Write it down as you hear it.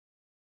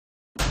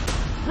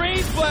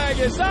Green flag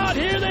is out.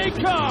 Here they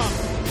come.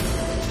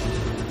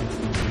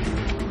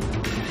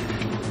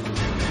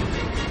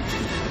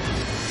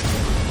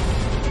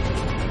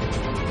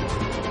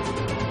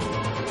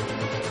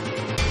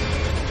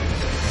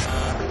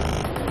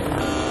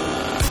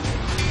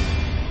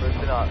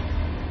 Listen up.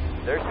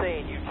 They're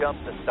saying you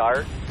jumped the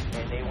start,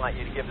 and they want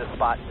you to give the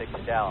spot to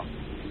Caddell.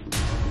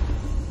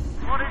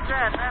 What is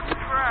that? That's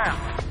crap.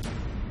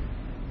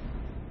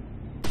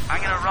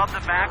 I'm gonna rub the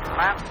back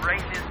lap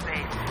right in his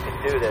face. You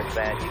can do this,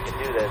 man. You can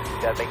do this.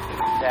 You gotta make things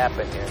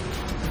happen here.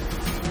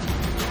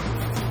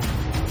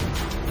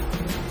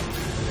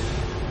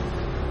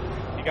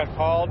 He got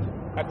called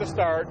at the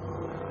start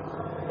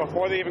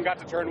before they even got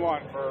to turn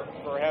one for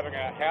having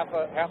a half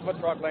a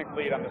truck length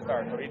lead on the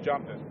start, so he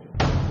jumped it.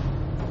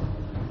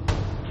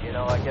 You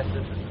know, I guess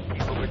this is the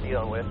people we're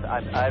dealing with.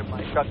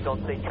 My truck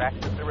don't say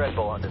tracks with the Red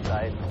Bull on the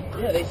side.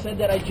 Yeah, they said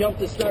that I jumped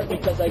the start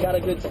because I got a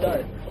good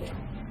start.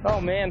 Oh,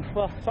 man.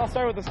 Well, so I'll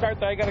start with the start,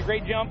 though. I got a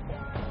great jump.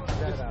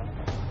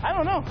 I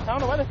don't know. I don't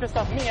know why they're pissed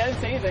off at me. I didn't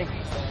say anything.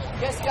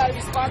 You guys got to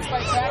be sponsored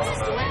by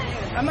Traxxas to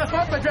win. I'm not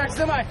sponsored by Traxxas,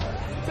 am I?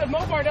 It says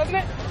Mopar, doesn't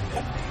it?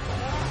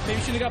 Maybe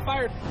you shouldn't have got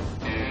fired.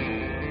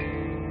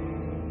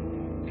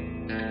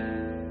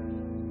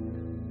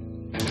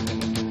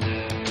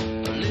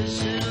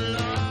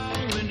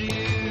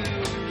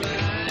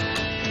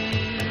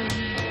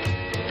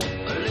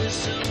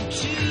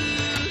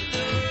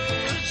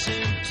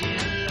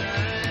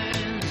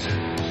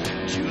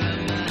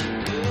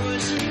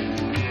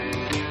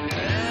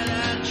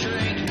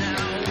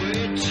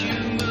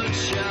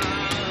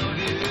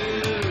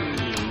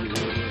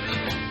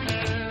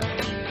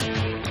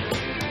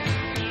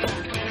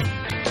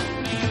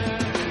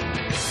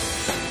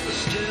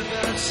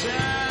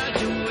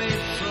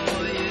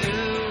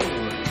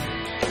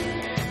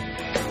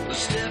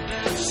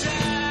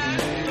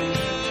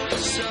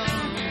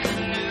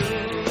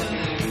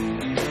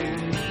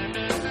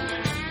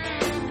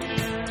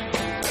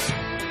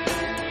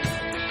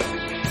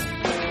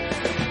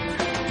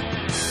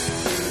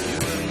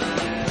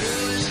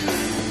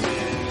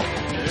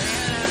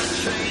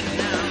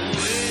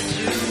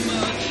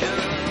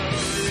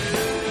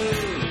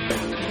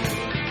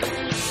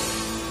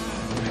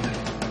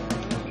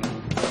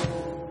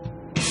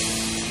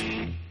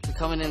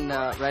 Coming in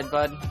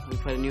Redbud, we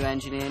put a new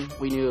engine in.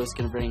 We knew it was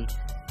going to bring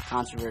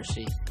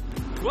controversy.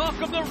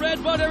 Welcome to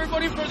Redbud,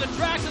 everybody, for the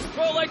Traxxas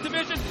Pro Light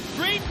Division.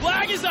 Green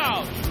flag is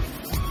out.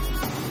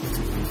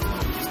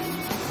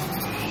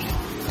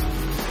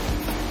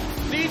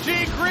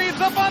 CJ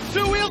Greaves up on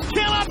two wheels,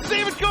 cannot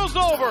save it, goes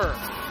over.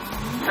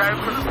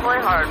 Time for the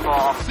play hard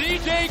ball.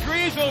 CJ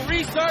Greaves will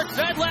restart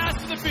dead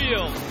last in the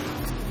field.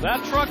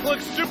 That truck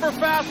looks super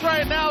fast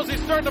right now as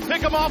he's starting to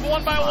pick them off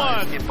one by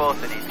one. Get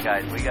both of these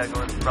guys. We gotta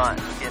go to the front.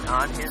 Get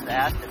on his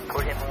ass and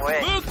put him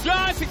away. Luke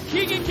Johnson,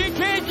 Keegan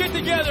Kincaid get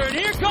together, and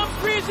here comes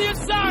Greasy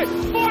inside,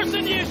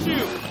 forcing the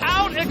issue.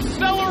 Out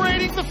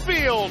accelerating the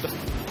field.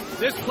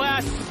 This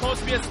class is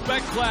supposed to be a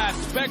spec class.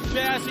 Spec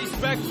chassis,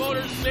 spec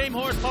motors, same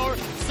horsepower,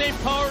 same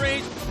power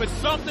range, but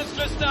something's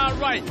just not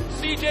right.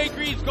 CJ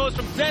Greaves goes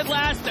from dead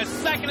last to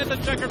second at the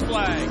checkered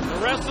flag.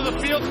 The rest of the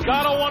field's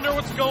gotta wonder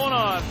what's going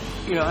on.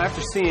 You know,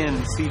 after seeing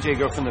CJ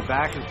go from the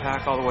back of the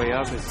pack all the way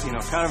up, it's, you know,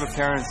 kind of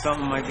apparent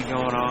something might be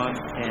going on.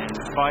 And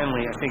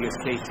finally, I think it's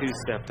K2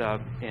 stepped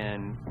up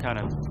and kind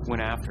of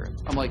went after it.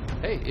 I'm like,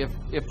 hey,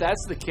 if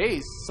that's the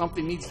case,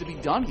 something needs to be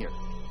done here.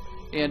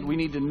 And we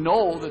need to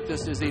know that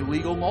this is a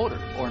legal motor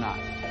or not.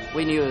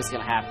 We knew it was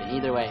going to happen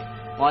either way.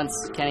 Once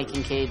Kenny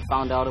Kincaid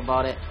found out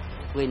about it,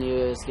 we knew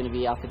it was going to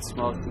be up in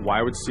smoke.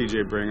 Why would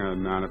CJ bring a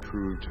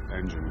non-approved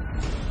engine?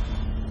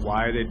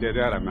 Why they did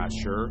that, I'm not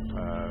sure.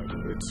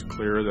 It's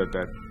clear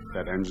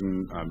that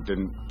engine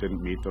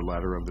didn't meet the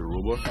letter of the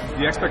rulebook.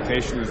 The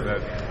expectation is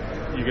that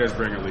you guys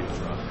bring a legal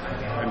truck,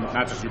 and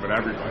not just you, but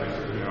everybody.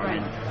 You know, I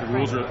mean, the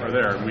rules are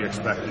there, and we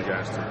expect you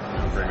guys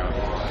to bring up.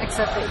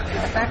 Except the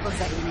fact was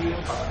that you knew.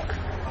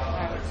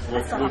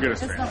 We'll get it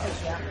straight. No big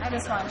deal. I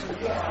just wanted you to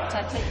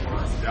take it.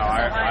 No,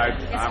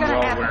 I'm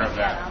well aware of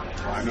that.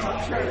 I know.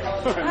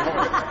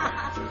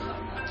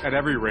 At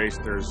every race,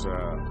 there's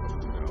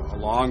a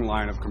long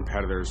line of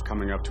competitors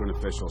coming up to an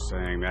official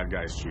saying, that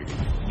guy's cheating.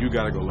 You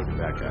got to go look at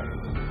that guy.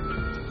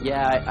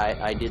 Yeah,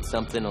 I did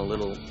something a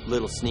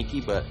little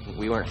sneaky, but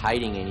we weren't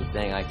hiding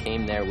anything. I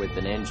came there with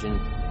an engine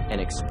and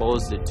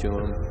exposed it to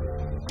him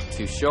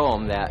to show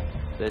them that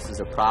this is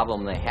a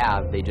problem they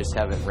have. They just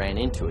haven't ran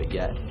into it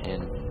yet,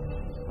 and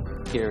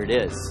here it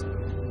is.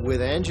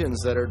 With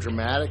engines that are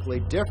dramatically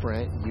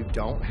different, you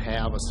don't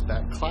have a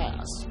spec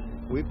class.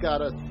 We've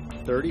got a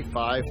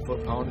 35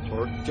 foot-pound of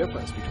torque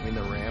difference between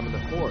the Ram and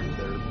the Ford.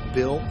 They're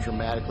built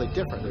dramatically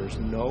different. There's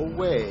no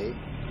way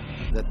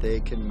that they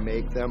can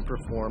make them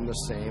perform the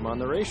same on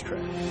the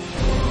racetrack.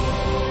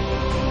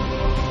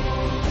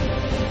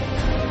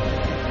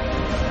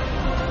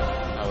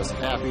 I was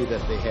happy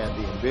that they had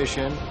the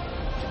ambition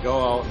to go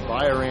out and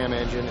buy a Ram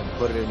engine and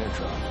put it in their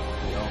truck.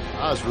 You know,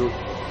 I was rooting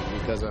for them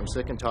because I'm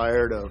sick and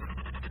tired of,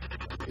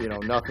 you know,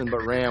 nothing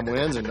but Ram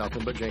wins and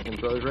nothing but Jenkins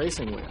Brothers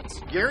Racing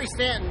wins. Gary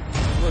Stanton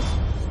was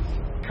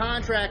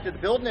contracted to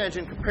build an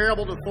engine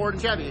comparable to Ford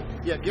and Chevy,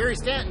 yet Gary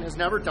Stanton has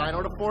never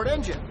dynoed a Ford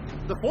engine.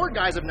 The Ford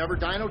guys have never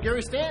dynoed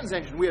Gary Stanton's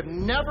engine. We have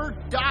never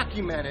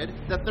documented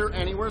that they're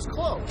anywhere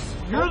close.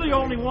 You're the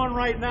only one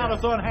right now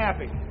that's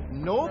unhappy.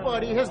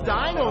 Nobody has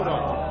dynoed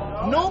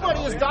them. Nobody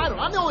has dynoed them.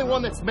 I'm the only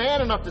one that's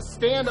man enough to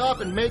stand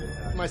up and make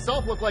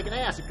myself look like an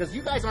ass because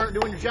you guys aren't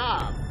doing your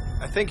job.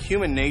 I think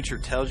human nature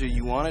tells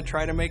you want to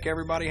try to make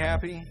everybody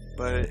happy,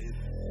 but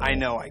I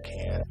know I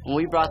can't. When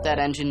we brought that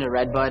engine to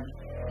Redbud,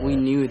 we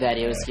knew that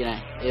it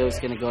was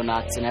gonna go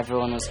nuts and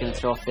everyone was gonna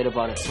throw a fit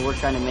about it. So we're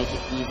trying to make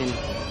it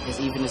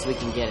even as we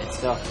can get it.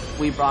 So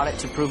we brought it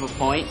to prove a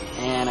point,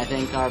 and I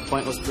think our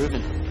point was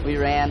proven. We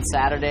ran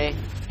Saturday,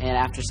 and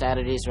after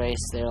Saturday's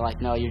race, they were like,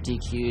 "No, you're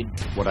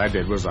DQ'd." What I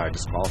did was I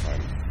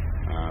disqualified him.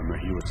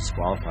 He was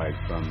disqualified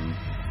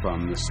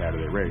from the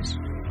Saturday race.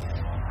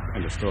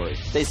 End of story.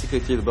 Basically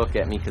threw the book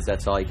at me because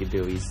that's all he could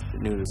do. He's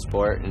new to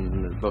sport,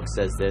 and the book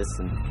says this,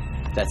 and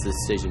that's the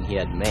decision he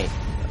had to make.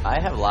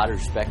 I have a lot of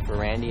respect for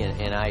Randy,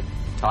 and I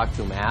talked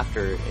to him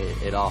after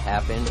it all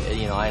happened.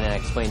 You know, and I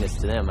explained this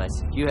to them. I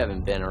said, "You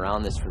haven't been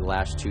around this for the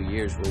last 2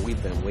 years where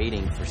we've been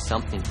waiting for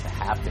something to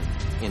happen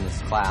in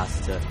this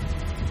class to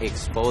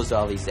expose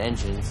all these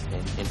engines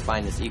and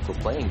find this equal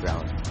playing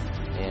ground."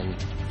 And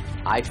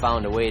I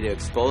found a way to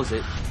expose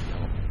it. You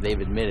know, they've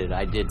admitted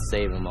I did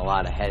save them a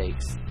lot of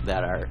headaches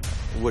that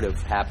would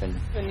have happened.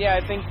 And yeah,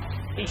 I think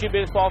he should be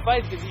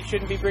disqualified because you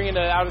shouldn't be bringing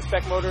an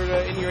out-of-spec motor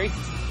to any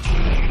races.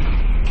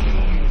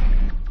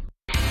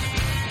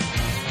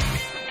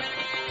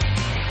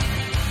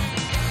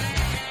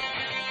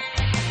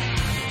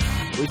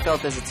 We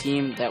felt as a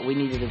team that we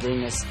needed to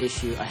bring this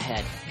issue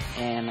ahead,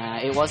 and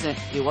it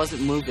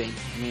wasn't moving.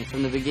 I mean,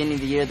 from the beginning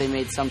of the year, they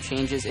made some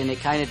changes, and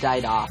it kind of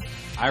died off.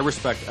 I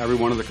respect every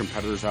one of the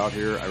competitors out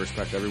here. I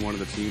respect every one of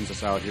the teams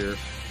that's out here.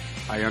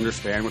 I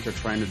understand what they're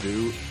trying to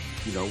do.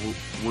 You know,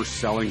 we're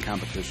selling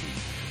competition.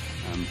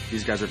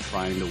 These guys are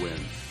trying to win.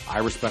 I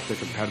respect the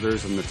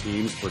competitors and the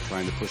teams for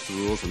trying to push the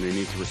rules, and they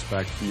need to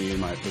respect me and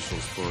my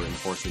officials for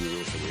enforcing the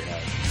rules that we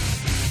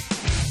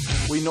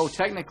have. We know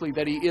technically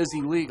that he is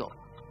illegal,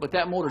 but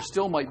that motor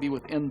still might be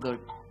within the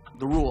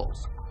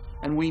rules,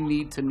 and we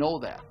need to know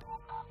that.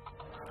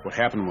 What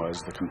happened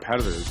was the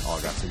competitors all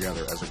got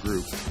together as a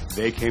group.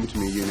 They came to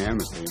me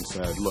unanimously and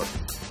said, "Look,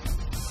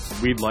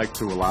 we'd like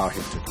to allow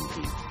him to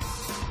compete."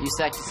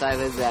 USAC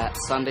decided that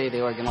Sunday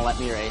they were going to let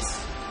me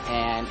race,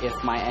 and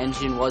if my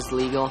engine was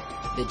legal,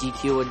 the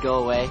DQ would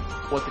go away.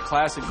 What the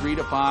class agreed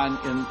upon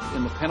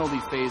in the penalty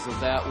phase of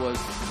that was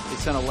they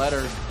sent a letter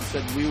and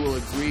said, "We will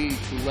agree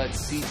to let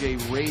CJ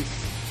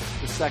race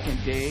the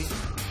second day,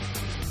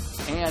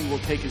 and we'll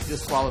take his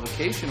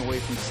disqualification away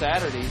from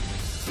Saturday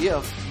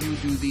if you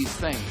do these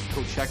things.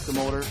 Go check the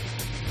motor."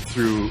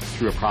 Through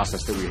a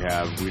process that we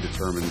have, we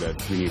determined that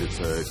we needed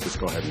to just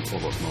go ahead and pull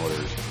those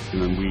motors.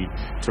 And then we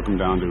took them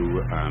down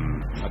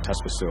to a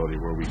test facility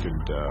where we could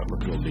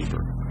look a little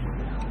deeper.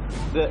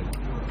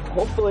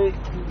 Hopefully,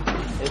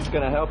 it's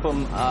going to help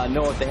them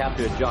know what they have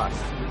to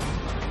adjust.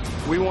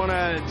 We want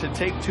to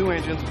take two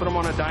engines, put them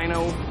on a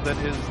dyno that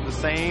is the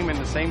same, in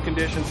the same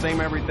condition,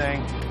 same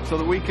everything, so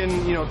that we can,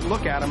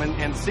 look at them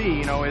and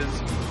see,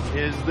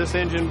 is this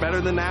engine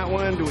better than that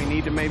one? Do we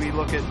need to maybe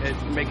look at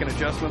making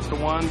adjustments to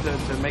one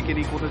to make it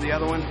equal to the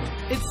other one?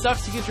 It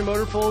sucks to get your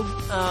motor pulled.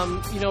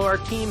 Our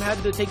team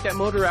had to take that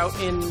motor out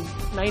in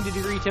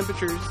 90-degree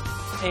temperatures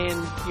and,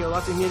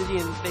 lots of humidity,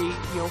 and they,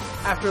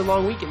 after a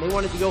long weekend, they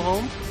wanted to go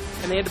home,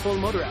 and they had to pull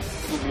the motor out.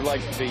 We'd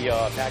like to be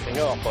packing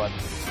up, but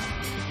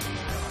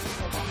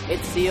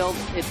it's sealed,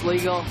 it's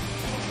legal.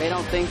 They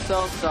don't think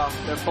so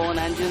they're pulling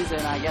engines,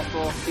 and I guess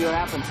we'll see what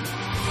happens.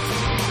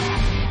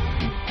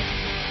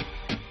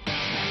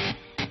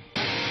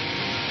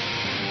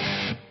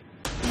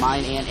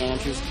 Mine and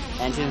Andrew's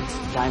engines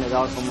dynoed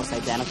out almost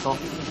identical.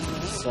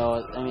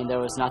 So, there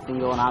was nothing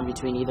going on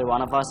between either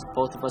one of us.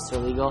 Both of us are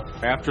legal.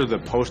 After the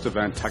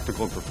post-event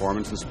technical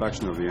performance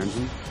inspection of the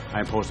engine, I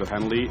imposed a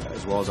penalty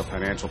as well as a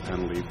financial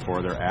penalty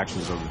for their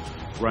actions of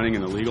running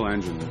an illegal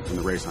engine in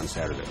the race on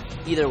Saturday.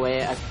 Either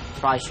way, I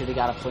probably should have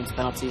got a points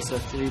penalty, so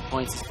 3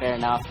 points is fair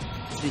enough.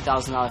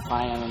 $3,000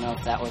 fine, I don't know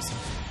if that was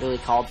really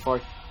called for.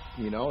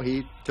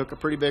 He took a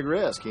pretty big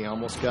risk. He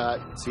almost got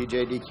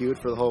CJ DQ'd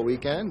for the whole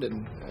weekend,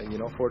 and,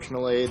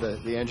 fortunately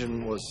the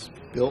engine was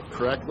built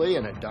correctly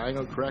and it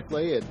dynoed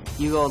correctly. And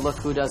you go look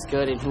who does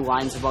good and who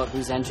whines about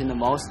whose engine the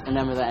most, and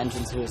them are the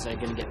engines who are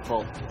going to get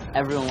pulled.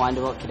 Everyone whined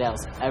about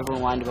Caddell's.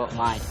 Everyone whined about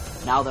mine.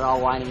 Now they're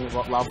all whining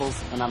about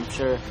Lovell's, and I'm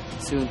sure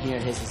soon here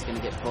his is going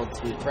to get pulled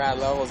too. Brad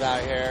Lovell's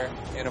out here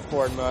in a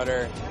Ford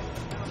motor,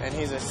 and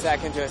he's a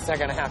second to a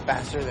second and a half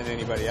faster than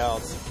anybody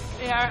else.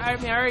 Yeah,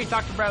 I already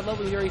talked to Brad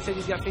Lovell. He already said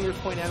he's got fingers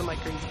pointing at him like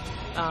crazy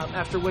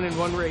after winning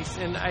one race.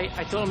 And I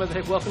told him, I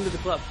said, welcome to the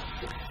club.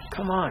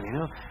 Come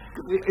on,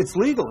 it's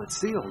legal, it's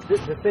sealed.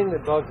 The thing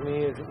that bugs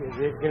me is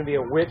there's going to be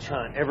a witch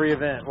hunt every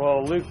event.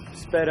 Well, Luke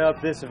sped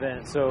up this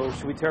event, so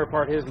should we tear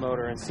apart his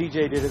motor? And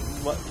CJ did it,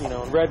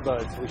 in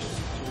Redbud, so should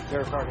we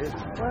tear apart his?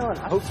 Well,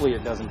 hopefully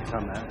it doesn't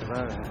become that,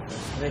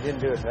 because they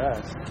didn't do it to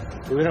us.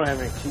 We don't have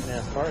any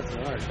cheating-ass parts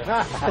in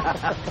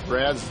ours.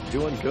 Brad's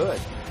doing good.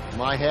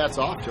 my hat's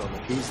off to him.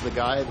 If he's the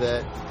guy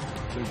that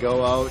can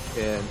go out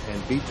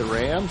and beat the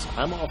Rams,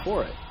 I'm all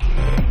for it.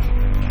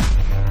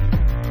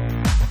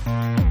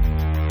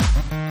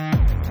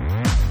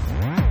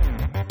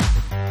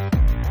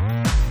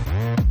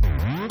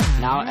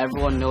 Now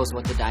everyone knows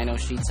what the dyno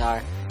sheets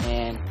are,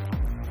 and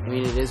I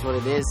mean, it is what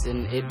it is,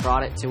 and it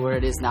brought it to where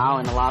it is now,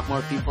 and a lot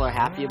more people are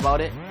happy about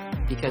it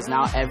because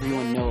now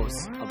everyone knows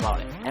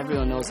about it.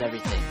 Everyone knows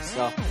everything.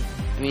 So,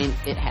 I mean,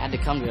 it had to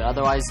come to it.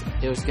 Otherwise,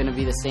 it was going to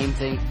be the same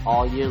thing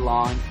all year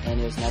long, and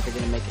it was never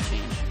going to make a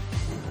change.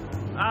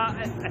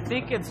 I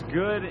think it's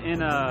good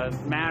in a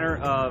matter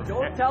of...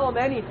 Don't tell them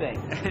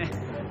anything.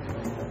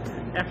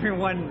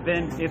 Everyone,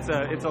 then it's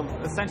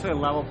essentially a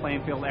level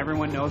playing field.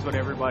 Everyone knows what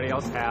everybody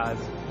else has.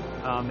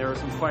 There was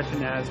some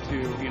question as to,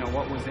 you know,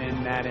 what was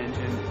in that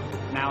engine.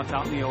 Now it's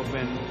out in the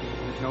open.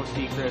 There's no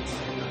secrets.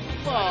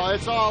 Well,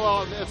 it's all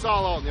out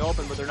in the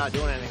open, but they're not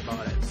doing anything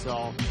about it.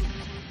 So,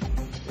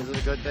 is it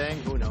a good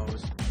thing? Who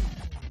knows?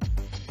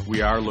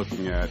 We are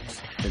looking at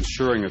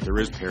ensuring that there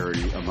is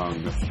parity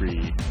among the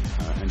three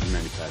engine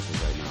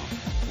manufacturers right now.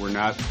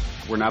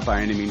 We're not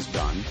by any means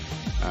done.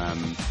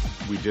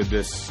 We did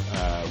this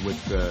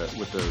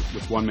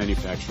with one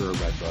manufacturer,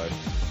 Redbud.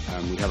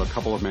 We have a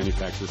couple of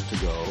manufacturers to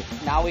go.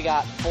 Now we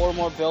got 4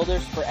 more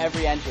builders for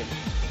every engine.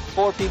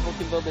 4 people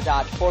can build the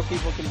Dodge, 4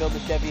 people can build the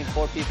Chevy, and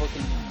 4 people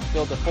can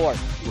build the Ford.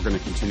 We're going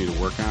to continue to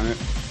work on it.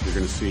 You're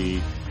going to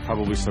see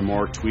probably some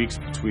more tweaks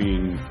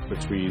between the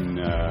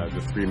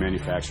 3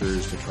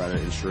 manufacturers to try to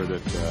ensure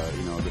that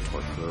you know, the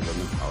torque curve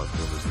and the power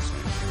curve is the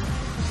same.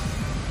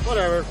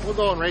 Whatever. We'll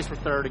go and race for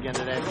 3rd again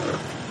today.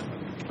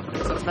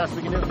 That's the best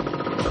we can do.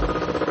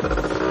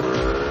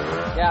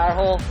 Yeah, our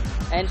whole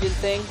engine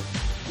thing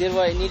did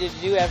what it needed to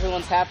do.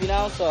 Everyone's happy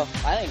now, so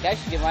I think I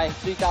should get my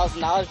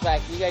 $3,000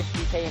 back. You guys should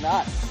be paying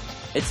us.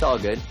 It's all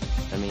good.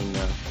 I mean,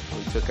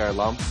 we took our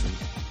lumps and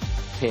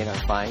paid our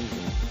fines,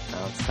 and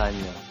now it's time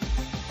to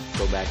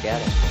go back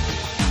at it.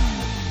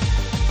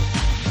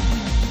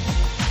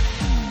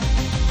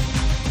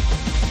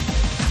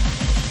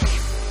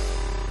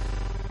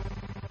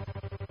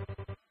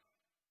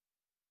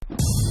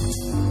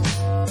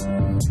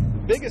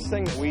 Biggest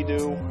thing that we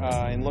do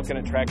in looking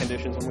at track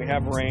conditions when we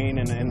have rain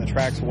and the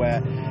track's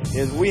wet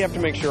is we have to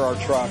make sure our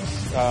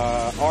trucks,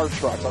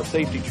 our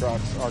safety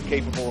trucks, are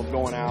capable of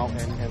going out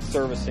and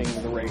servicing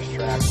the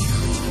racetrack.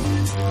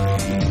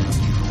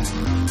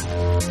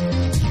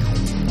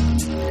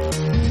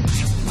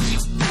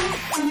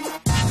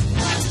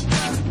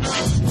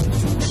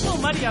 It's a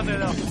little muddy out there,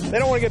 though. They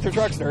don't want to get their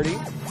trucks dirty,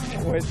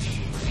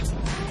 which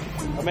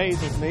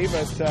amazes me,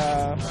 but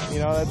you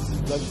know,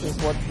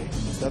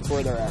 that's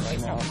where they're at right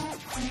now.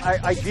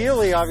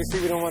 Ideally,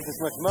 obviously, we don't want this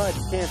much mud.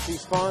 You can't see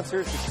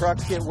sponsors. The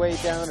trucks get weighed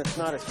down. It's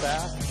not as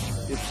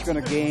fast. It's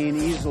going to gain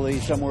easily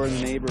somewhere in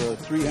the neighborhood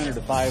of 300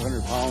 to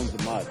 500 pounds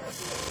of mud.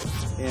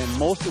 And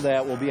most of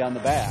that will be on the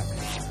back.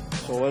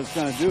 So what it's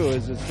going to do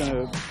is it's going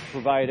to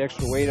provide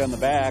extra weight on the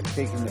back,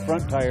 taking the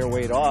front tire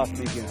weight off,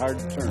 making it hard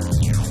to turn.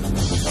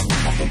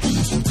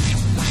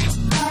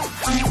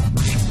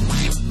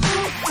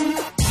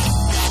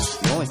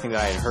 The only thing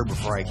that I had heard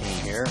before I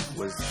came here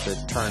was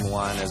that turn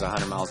 1 is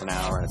 100 miles an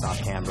hour and it's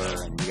off camber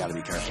and you got to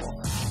be careful.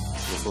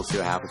 We'll see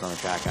what happens on the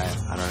track. I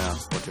don't know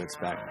what to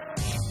expect.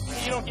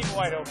 You don't keep it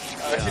wide open.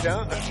 You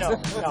don't? No.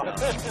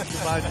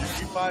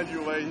 You find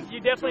your way. You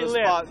definitely to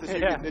a spot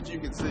that you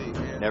can see.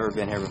 Never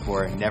been here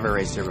before. Never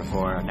raced here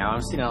before. Now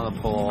I'm sitting on the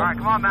pole. All right,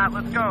 come on, Matt,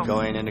 let's go.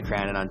 Going into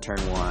Crandon on turn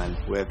 1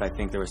 with, I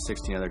think there were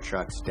 16 other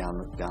trucks down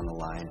the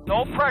line.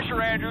 No pressure,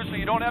 Andrew, so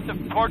you don't have to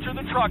torture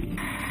the truck.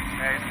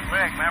 Hey,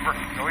 quick, remember,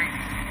 go easy.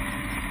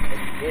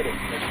 Let's get it.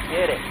 Let's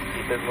get it.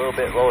 Keep it a little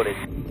bit loaded.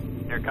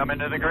 You're coming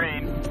to the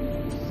green.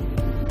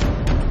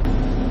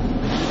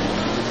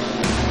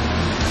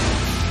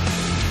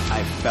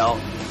 I felt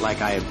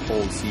like I had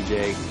pulled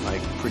CJ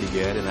like pretty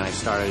good, and then I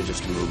started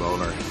just to move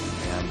over,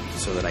 and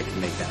so that I could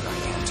make that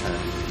right-hand turn.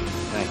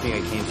 And I think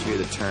I came through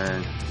the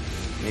turn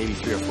maybe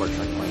 3 or 4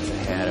 truck points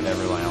ahead of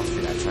everyone else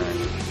through that turn.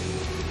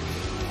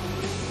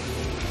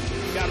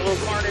 You got a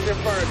little carnage in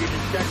front of you.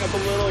 Just check up a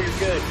little, you're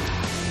good.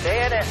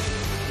 Stay in it.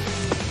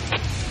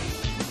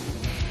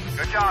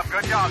 Good job,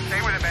 good job. Stay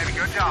with it, baby.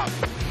 Good job.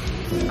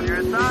 On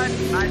your side.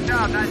 Nice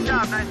job, nice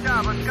job, nice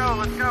job. Let's go,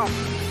 let's go.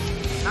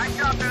 Nice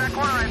job through that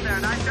corner right there.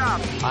 Nice job.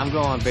 I'm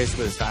going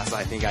basically as fast as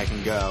I think I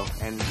can go,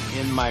 and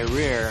in my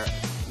rear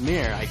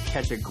mirror, I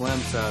catch a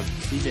glimpse of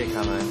CJ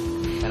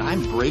coming, and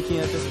I'm braking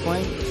at this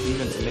point,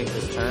 even to make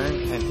this turn,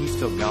 and he's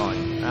still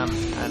going. I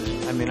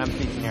mean, I'm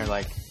thinking here,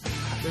 like,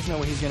 there's no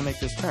way he's going to make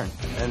this turn.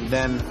 And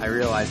then I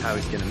realize how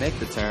he's going to make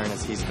the turn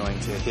is he's going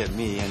to hit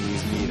me and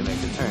use me to make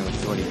the turn, which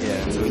is what he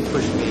did. And so he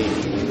pushed me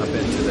up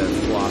into the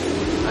block.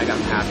 I got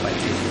passed by 2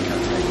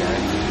 trucks right there.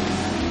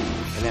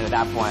 And then at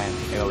that point,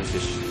 it was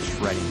just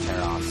shredding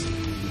tear-offs.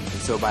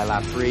 And so by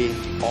lap 3,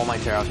 all my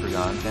tear-offs were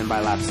gone. Then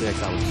by lap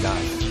 6, I was done.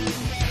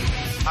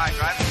 All right,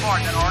 driving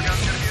forward. Then Oregon's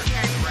going to be a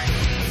escape range.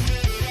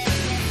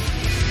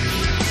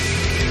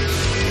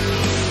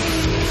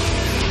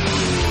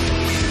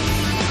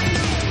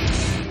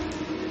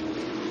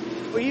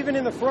 even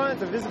in the front,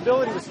 the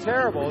visibility was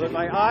terrible. That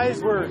my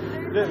eyes were,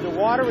 the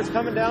water was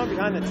coming down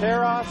behind the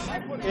tear-offs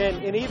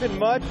and even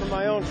mud from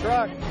my own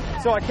truck.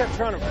 So I kept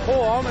trying to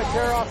pull all my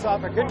tear-offs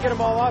off. I couldn't get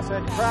them all off, so I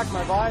had to crack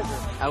my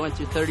visor. I went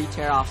through 30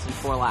 tear-offs in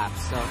 4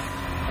 laps, so,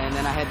 and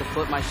then I had to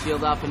flip my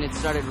shield up, and it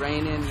started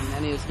raining, and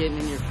then it was getting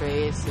in your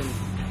face, and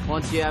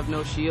once you have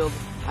no shield,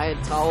 I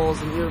had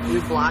towels, and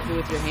you block it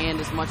with your hand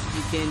as much as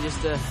you can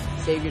just to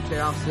save your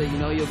tear-off so that you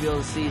know you'll be able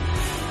to see. 2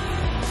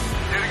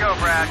 to go,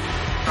 Brad.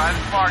 Try the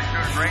spark.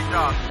 You're doing a great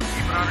job.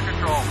 Keep it under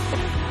control.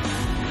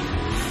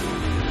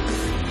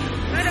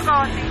 2 to go,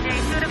 CJ.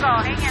 2 to go.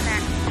 Hang in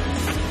there.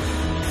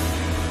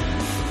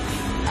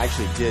 I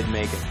actually did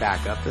make it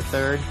back up to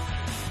third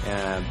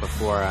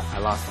before I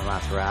lost my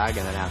last rag,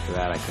 and then after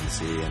that I couldn't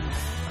see, and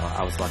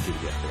I was lucky to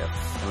get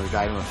fifth. I was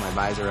driving with my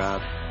visor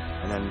up,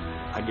 and then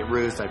I'd get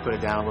roost, I'd put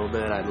it down a little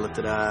bit, I'd lift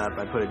it up,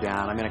 I'd put it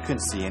down. I mean, I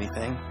couldn't see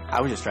anything.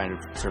 I was just trying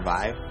to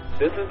survive.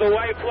 This is the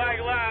white flag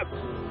lap.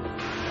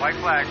 White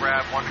flag,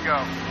 Brad. 1 to go.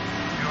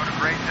 You're doing a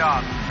great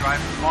job.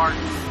 Driving smart.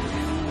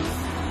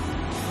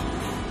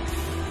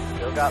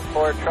 Still got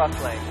 4 truck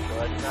lengths, so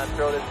let's not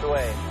throw this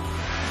away.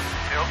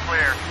 Still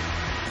clear.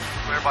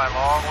 Clear by a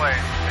long way.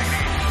 Take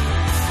it easy.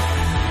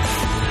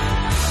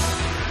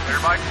 Clear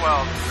by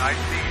 12. Nice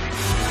and easy.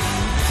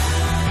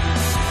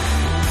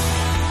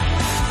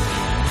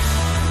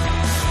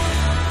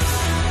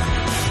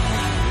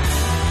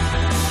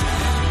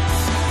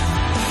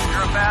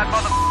 You're a bad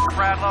motherfucker,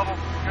 Brad Lovell.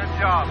 Good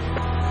job.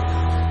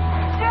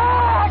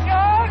 Yeah,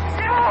 guys!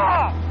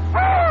 Yeah!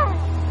 Woo!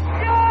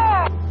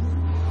 Yeah!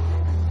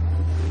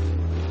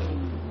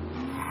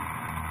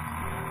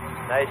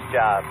 Nice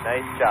job.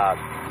 Nice job.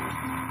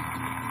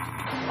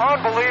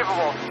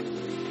 Unbelievable.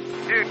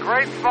 Dude,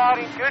 great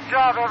spotting. Good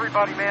job,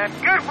 everybody, man.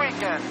 Good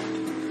weekend.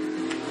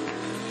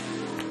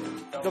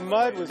 The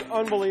mud was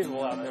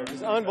unbelievable out there. It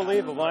was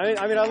unbelievable.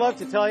 I mean, I love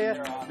to tell you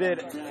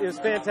that it was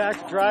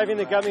fantastic driving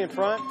that got me in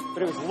front,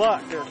 but it was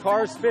luck. There were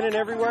cars spinning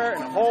everywhere,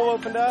 and a hole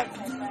opened up,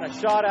 and I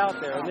shot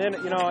out there. And then,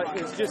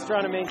 it's just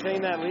trying to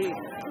maintain that lead.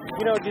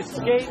 Just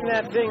skating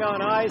that thing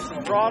on ice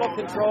and throttle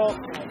control.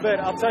 But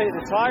I'll tell you,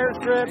 the tires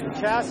gripped,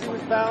 the chassis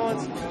was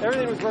balanced,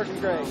 everything was working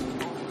great.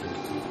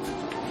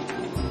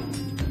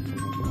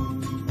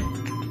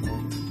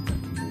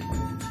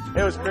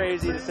 It was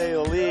crazy to say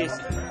the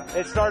least.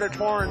 It started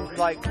pouring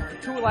like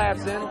 2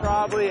 laps in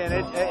probably, and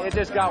it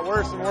just got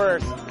worse and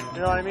worse.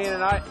 You know what I mean?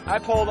 And I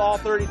pulled all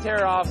 30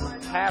 tear-offs.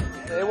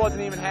 It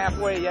wasn't even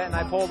halfway yet, and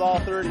I pulled all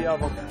 30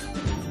 of them.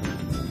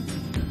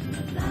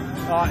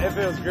 It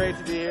feels great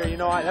to be here.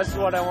 That's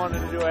what I wanted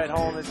to do at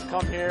home, is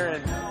come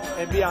here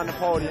and be on the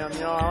podium.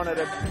 I wanted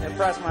to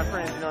impress my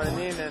friends, you know what I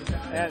mean? And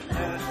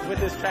with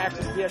this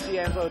Traxxas BFG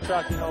Angelo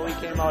truck, we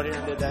came out here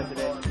and did that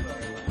today.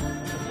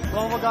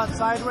 Lomo got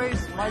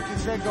sideways, Mikey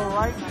said go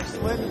right, and I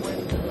slid and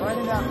went right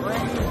in that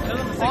brain.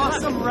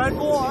 Awesome Red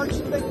Bull arch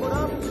that they put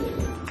up,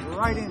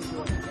 right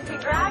into it.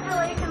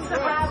 Congratulations to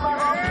Brad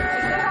Lovell.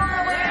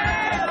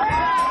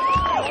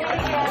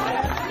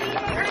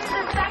 Here's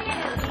the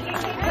second.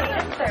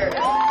 Third.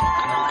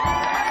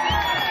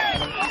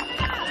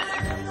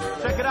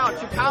 Check it out,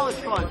 it's your college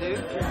fun,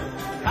 dude.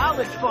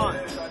 College fun.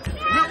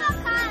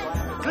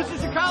 This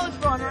is your college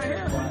fun right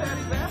here.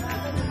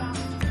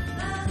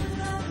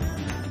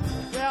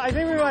 Yeah, I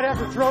think we might have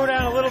to throw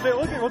down a little bit.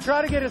 We'll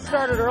try to get it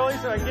started early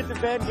so I can get to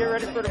bed and get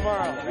ready for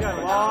tomorrow. We got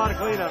a lot of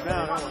cleanup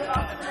now, don't we?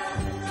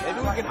 Maybe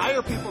we can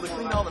hire people to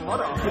clean all the mud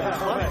off.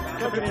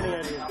 Jumping in the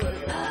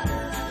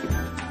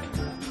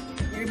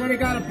Anybody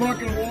got a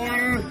bucket of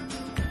water?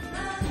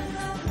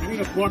 I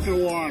need a bucket of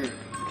water.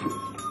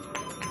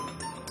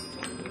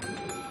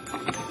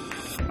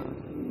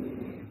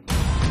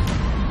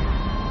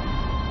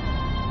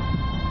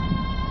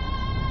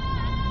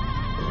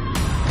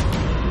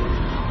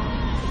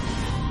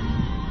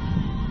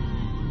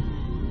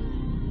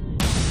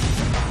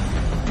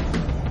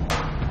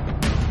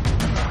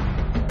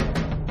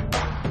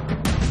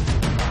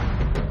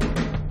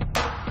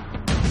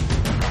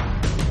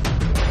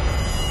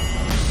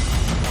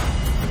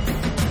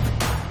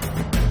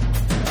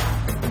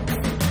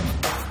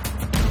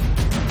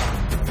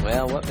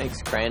 What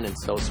makes Crandon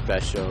so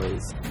special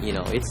is,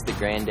 it's the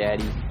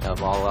granddaddy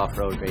of all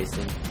off-road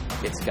racing.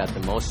 It's got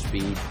the most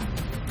speed.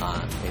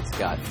 It's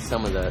got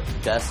some of the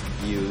best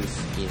views,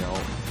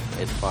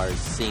 as far as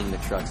seeing the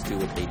trucks do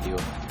what they do.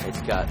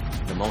 It's got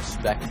the most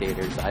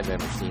spectators I've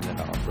ever seen at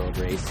an off-road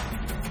race.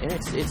 And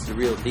it's the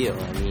real deal.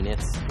 I mean,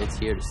 it's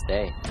here to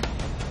stay.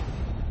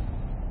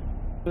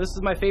 This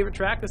is my favorite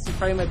track. This is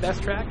probably my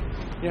best track.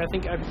 I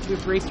think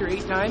I've raced here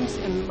 8 times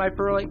in my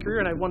pro light career,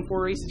 and I've won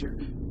 4 races here.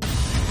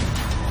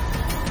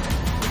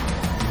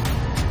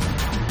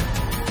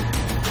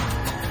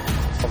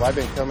 I've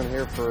been coming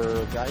here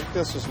for, I think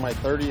this is my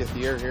 30th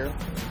year here.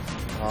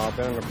 I've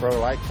been in the pro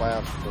light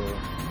class for,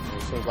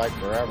 it seems like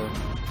forever.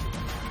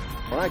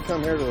 When I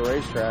come here to the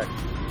racetrack,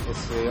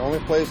 it's the only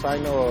place I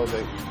know of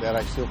that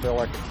I still feel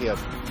like a kid.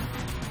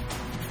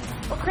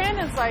 Well,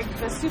 Crandon's like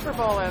the Super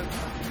Bowl of,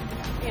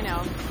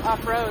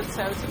 off-road,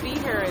 so to be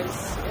here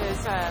is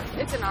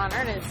it's an honor,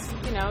 and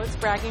it's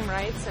bragging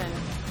rights,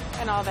 and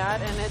and all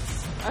that, and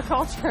it's a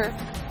culture,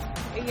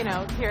 you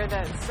know, here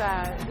that's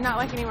not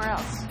like anywhere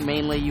else.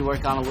 Mainly you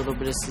work on a little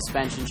bit of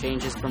suspension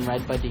changes from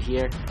Redbud to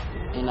here.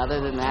 And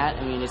other than that,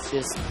 I mean, it's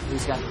just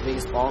who's got the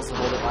biggest balls to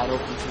hold it wide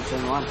open through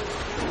turn one.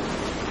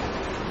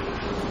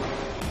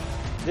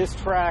 This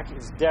track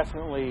is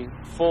definitely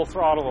full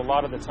throttle a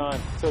lot of the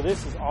time. So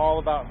this is all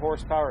about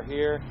horsepower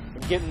here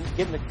and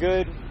getting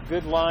the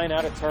good line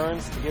out of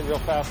turns to get real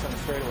fast on the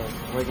straightaway.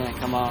 We're going to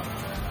come out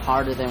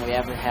harder than we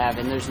ever have,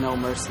 and there's no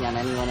mercy on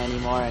anyone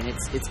anymore, and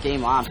it's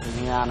game on from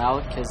here on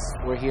out because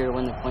we're here to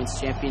win the points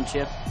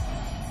championship.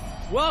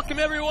 Welcome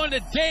everyone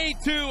to day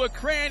 2 of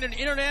Crandon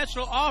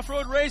International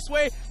Off-Road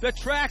Raceway. The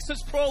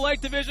Traxxas Pro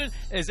Light Division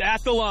is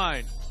at the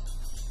line.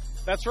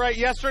 That's right,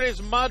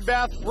 yesterday's mud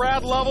bath,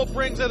 Brad Lovell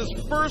brings in his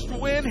first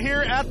win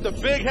here at the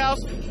Big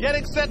House.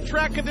 Getting set,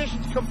 track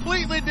conditions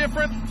completely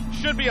different,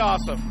 should be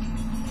awesome.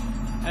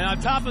 And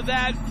on top of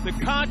that, the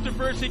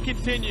controversy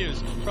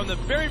continues. From the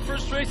very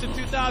first race of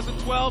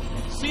 2012,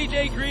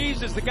 CJ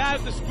Greaves is the guy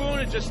with the spoon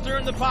and just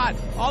stirring the pot.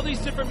 All these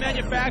different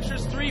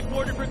manufacturers,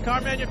 3-4 different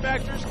car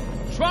manufacturers,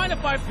 trying to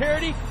find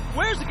parity.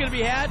 Where's it going to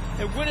be had,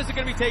 and when is it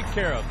going to be taken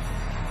care of?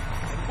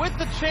 With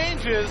the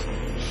changes,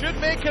 should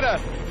make it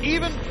a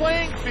even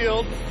playing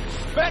field.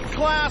 Spec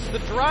class, the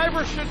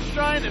driver should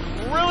shine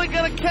and really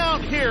going to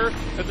count here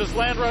at this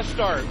Land Rush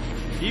start.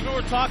 Even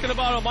we're talking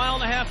about a 1.5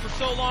 mile for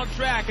so long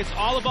track, it's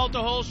all about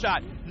the hole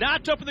shot.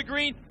 Not jumping the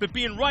green, but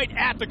being right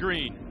at the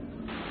green.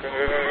 Speaking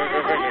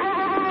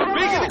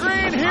of the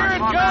green, here it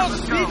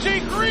goes.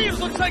 CJ Greaves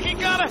looks like he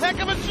got a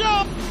heck of a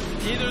jump.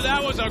 Either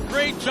that was a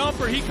great jump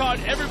or he caught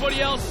everybody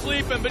else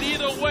sleeping, but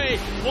either way,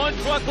 1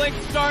 truck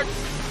length start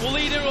will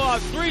lead into a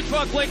 3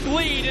 truck length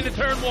lead into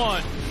turn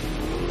 1.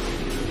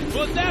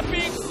 With that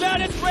being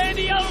said, it's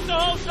Randy out of the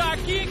hole shot.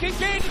 Keegan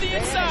Kincaid to the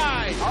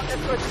inside.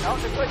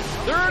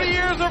 30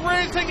 years of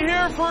racing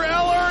here for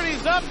Eller, and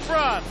he's up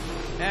front.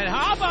 And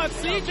how about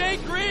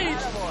CJ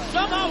Greaves?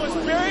 Somehow was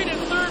buried in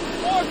 3rd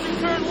and 4th through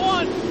turn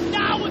 1.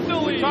 Now with the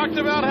lead. We talked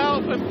about how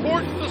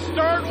important the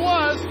start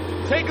was.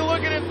 Take a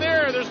look at it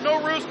there. There's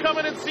no roost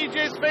coming in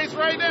CJ's face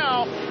right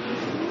now.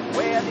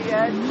 Way at the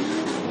edge,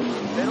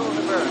 middle of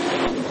the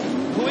berm.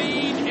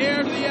 Clean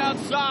air to the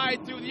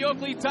outside through the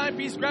Oakley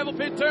timepiece gravel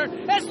pit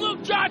turn as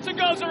Luke Johnson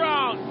goes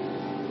around.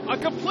 A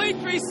complete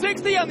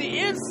 360 on the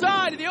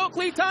inside of the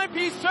Oakley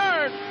timepiece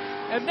turn.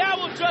 And that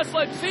will just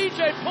let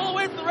CJ pull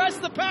away from the rest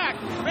of the pack.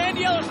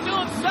 Randy Eller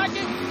still in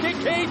 2nd,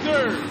 Kincaid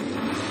 3rd.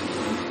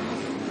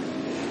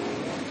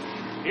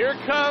 Here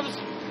comes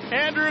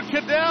Andrew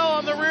Caddell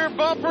on the rear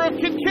bumper of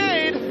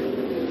Kincaid.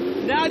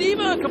 Not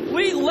even a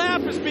complete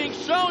lap is being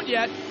shown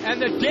yet, and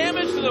the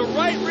damage to the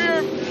right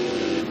rear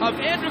of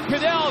Andrew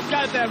Caddell has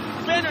got that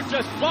fender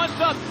just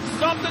bunched up.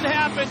 Something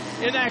happened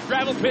in that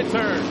gravel pit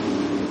turn.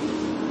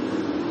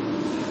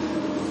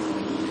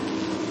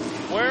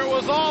 Where it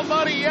was all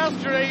muddy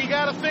yesterday, you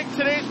got to think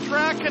today's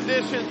track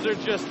conditions are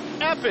just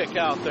epic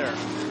out there.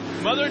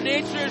 Mother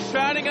Nature is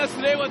shining us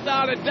today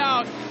without a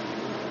doubt.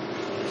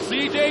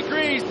 CJ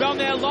Greaves down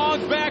that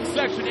long back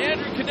section.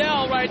 Andrew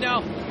Caddell right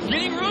now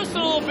getting roosted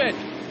a little bit.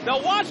 Now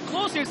watch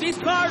closely as these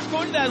cars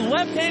going to that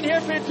left-hand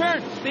hairpin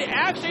turn. They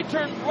actually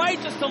turn right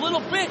just a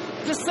little bit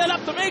to set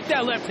up to make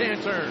that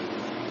left-hand turn.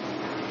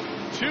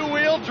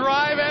 Two-wheel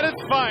drive at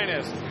its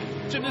finest.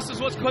 Jim, this is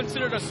what's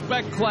considered a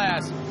spec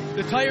class.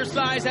 The tire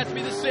size has to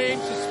be the same,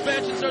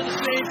 suspensions are the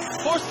same,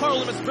 horsepower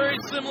limit's very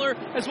similar,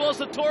 as well as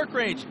the torque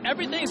range.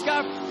 Everything's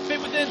got to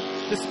fit within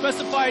the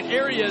specified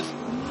areas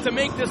to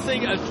make this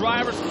thing a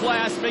driver's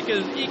class, make it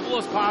as equal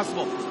as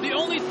possible. The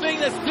only thing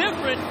that's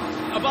different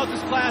about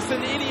this class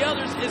than any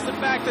others is the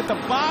fact that the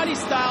body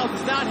style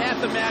does not have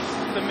to match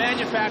the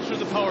manufacturer of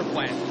the power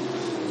plant.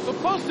 It's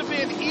supposed to be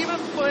an even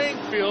playing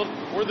field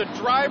where the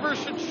driver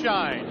should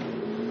shine.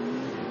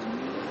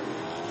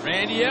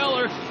 Randy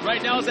Eller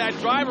right now is that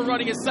driver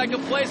running in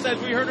 2nd place,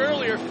 as we heard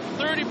earlier.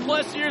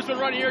 30-plus years been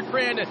running here at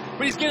Crandon,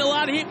 but he's getting a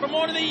lot of heat from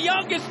one of the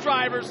youngest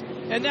drivers,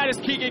 and that is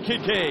Keegan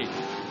Kincaid.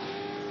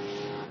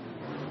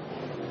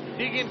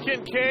 Keegan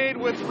Kincaid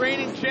with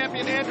reigning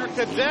champion Andrew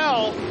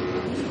Caddell.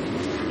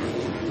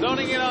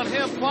 Zoning in on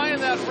him, flying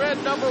that red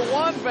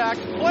 #1 back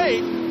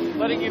plate,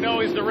 letting you know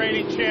he's the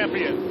reigning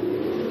champion.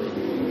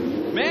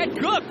 Matt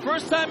Cook,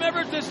 first time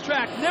ever at this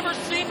track. Never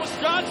seen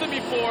Wisconsin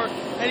before,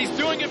 and he's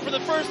doing it for the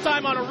first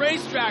time on a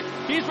racetrack.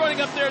 He's running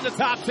up there in the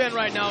top 10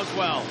 right now as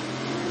well.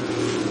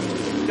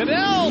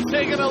 Caddell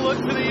taking a look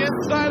to the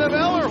inside of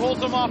Eller,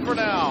 holds him off for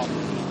now.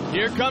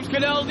 Here comes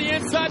Caddell to the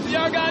inside to the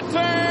Argonne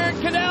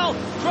turn. Caddell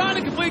trying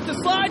to complete the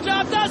slide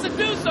job, doesn't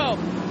do so.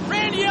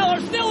 Randy Eller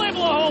still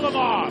able to hold him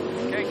off.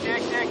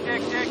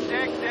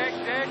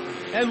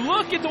 And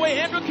look at the way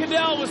Andrew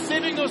Caddell was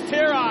saving those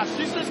tear-offs.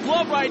 Using his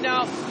glove right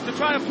now to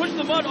try to push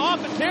the mud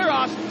off the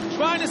tear-offs,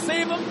 trying to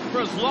save them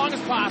for as long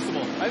as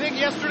possible. I think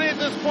yesterday at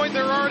this point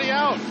they were already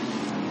out.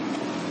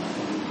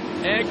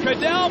 And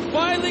Caddell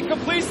finally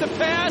completes the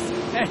pass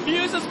and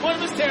uses one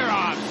of his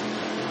tear-offs.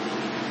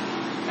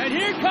 And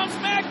here comes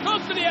Matt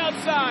Cook to the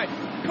outside.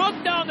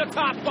 Cook down the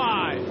top 5.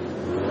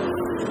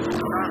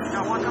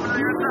 Got one coming on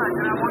your side.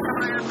 Got one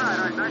coming on your side.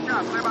 All right, nice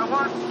job. Clear by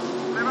 1.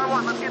 Clear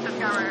 3x1, let's get this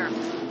guy right here.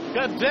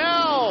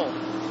 Caddell,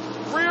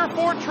 3 or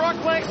 4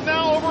 truck lengths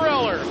now over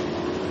Eller.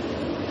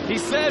 He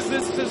says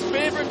this is his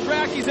favorite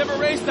track he's ever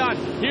raced on.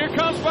 Here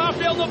comes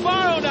Rafael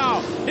Navarro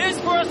now. His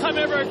first time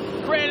ever at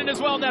Crandon as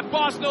well in that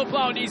Boss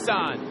Snowplow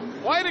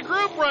Nissan. Quite a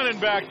group running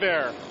back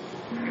there.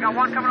 You got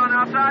one coming on the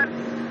outside.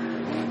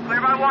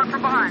 Clear by one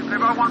from behind. Clear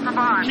by one from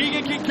behind.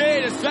 Keegan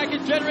Kincaid, a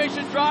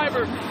second-generation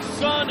driver,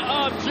 son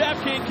of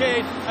Jeff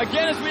Kincaid.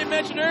 Again, as we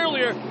mentioned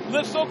earlier,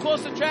 lives so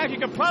close to track, you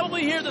can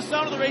probably hear the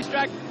sound of the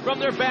racetrack from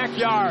their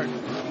backyard.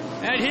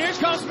 And here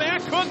comes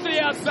Matt Cook to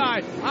the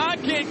outside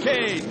on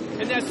Kincaid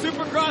in that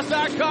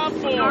Supercross.com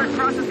Ford. North,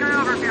 cross this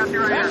guy over if you have to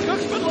right Matt here.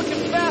 Cook's been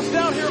looking fast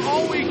out here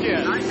all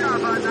weekend. Nice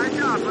job, bud. Nice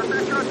job. Let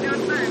that truck do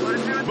its thing. Let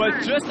it do its But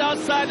thing. just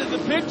outside of the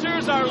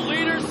pictures, our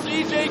leader,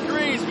 CJ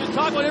Greaves. We've been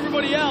talking about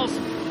everybody else.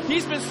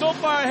 He's been so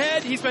far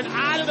ahead, he's been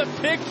out of the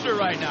picture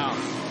right now.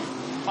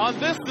 On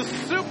this, the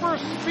super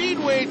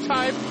speedway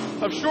type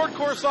of short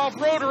course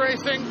off-road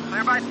racing.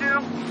 Clear by 2.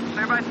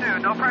 Clear by 2.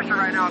 No pressure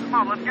right now. Come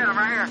on, let's get him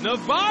right here.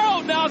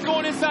 Navarro now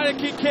going inside of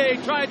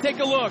Kincaid, trying to take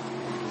a look.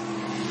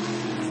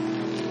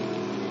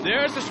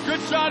 There's a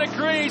good shot of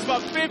Greaves,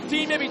 about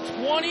 15, maybe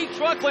 20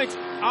 truck lengths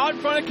out in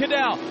front of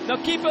Caddell.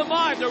 Now keep in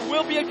mind, there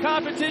will be a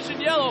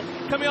competition yellow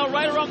coming out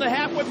right around the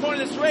halfway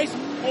point of this race,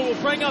 where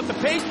we'll bring out the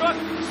pace truck,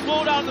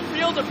 slow down the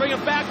field, and bring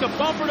him back to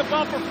bumper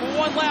for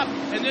one lap,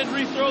 and then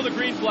rethrow the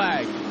green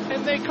flag.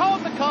 And they call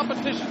it the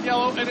competition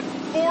yellow, and it's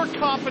for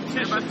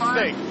competition's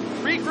sake.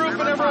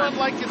 Regrouping everyone,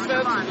 like you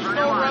said, so there's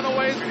no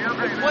runaways.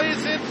 It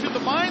plays into the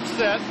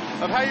mindset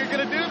of how you're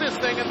going to do this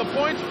thing, and the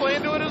points play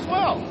into it as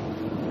well.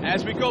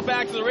 As we go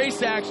back to the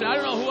race action, I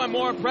don't know who I'm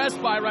more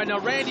impressed by right now.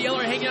 Randy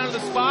Eller hanging out of the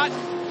spot,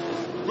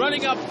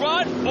 running up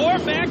front, or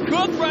Matt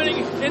Cook running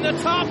in the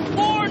top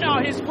 4 now,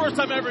 his first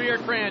time ever here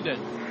at Crandon.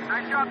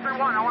 Nice job, 3-1.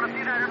 I want to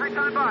see that every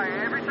time by.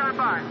 Every time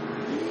by.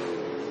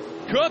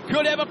 Cook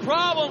could have a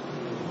problem.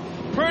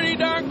 Pretty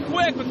darn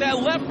quick with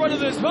that left front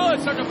of his hood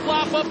starting to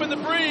flop up in the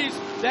breeze.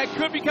 That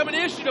could become an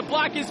issue to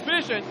block his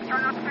vision.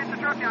 Try not to face the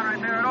truck down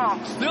right there at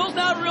all. Still's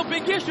not a real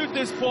big issue at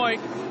this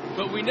point,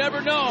 but we never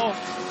know.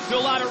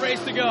 Still a lot of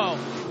race to go.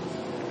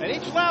 And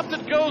each lap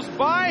that goes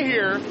by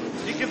here,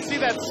 you can see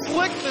that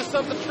slickness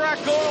of the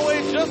track going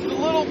away just a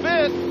little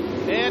bit.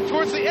 And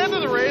towards the end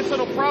of the race,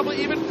 it'll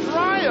probably even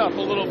dry up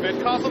a little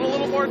bit, causing a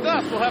little more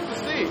dust. We'll have to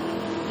see.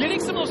 Getting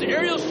some of those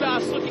aerial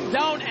shots looking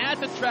down at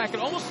the track,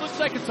 it almost looks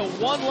like it's a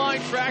one-line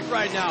track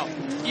right now.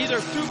 Either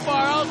too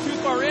far out, too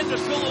far in,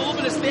 there's still a little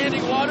bit of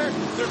standing water.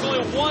 There's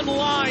only one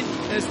line,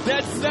 and it's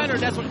dead center.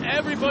 That's what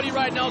everybody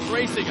right now is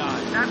racing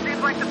on. That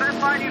seems like the best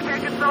line you've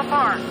taken so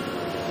far.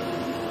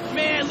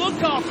 Man, look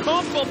how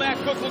comfortable Matt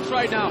Cook looks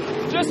right now.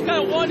 Just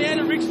kind of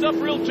one-handed, reaches up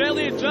real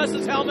gently, adjusts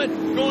his helmet,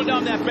 going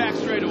down that back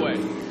straightaway.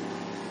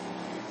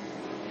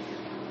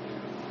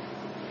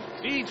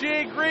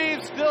 DJ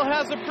Greaves still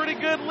has a pretty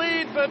good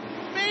lead, but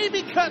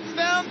maybe cuts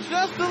down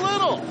just a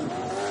little.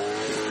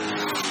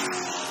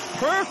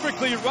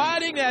 Perfectly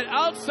riding that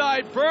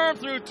outside berm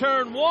through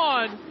turn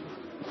 1.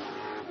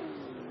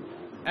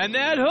 And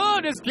that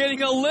hood is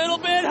getting a little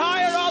bit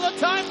higher all the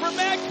time for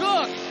Matt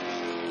Cook.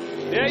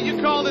 Yeah,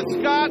 you called it,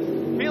 Scott.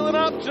 Feeling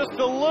up just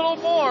a little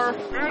more.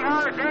 Get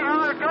hard,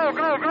 go,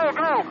 go, go,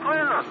 go,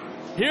 clear.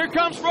 Here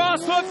comes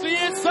Ross Hook to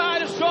the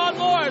inside of Sean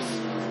Morris.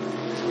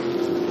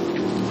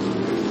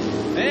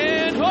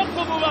 And Hook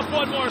will move up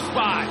one more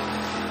spot.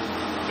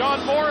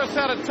 John Morris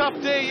had a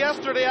tough day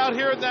yesterday out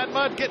here in that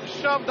mud, getting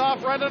shoved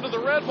off right under the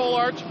Red Bull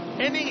arch,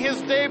 ending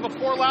his day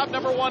before lap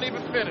number 1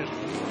 even finished.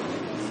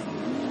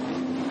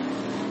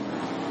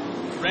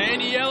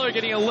 Randy Eller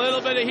getting a little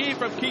bit of heat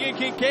from Keegan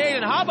Kincaid.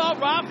 And how about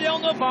Rafael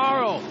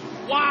Navarro?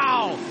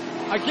 Wow.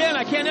 Again,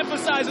 I can't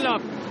emphasize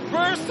enough.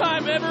 First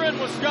time ever in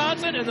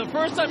Wisconsin and the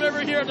first time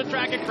ever here at the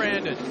track at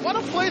Crandon. What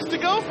a place to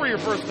go for your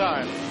first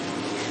time.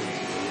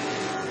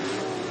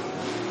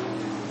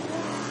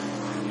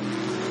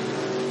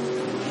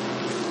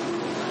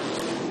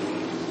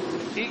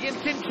 Keegan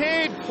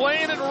Kincaid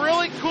playing it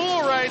really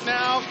cool right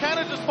now, kind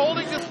of just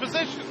holding this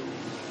position.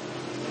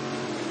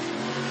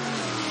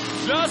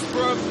 Just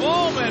for a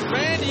moment,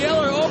 Randy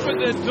Eller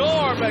opened the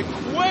door, but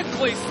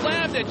quickly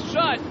slammed it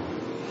shut.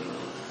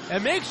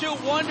 It makes you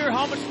wonder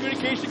how much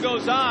communication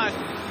goes on.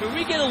 When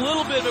we get a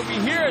little bit of it, we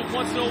hear it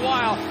once in a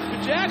while,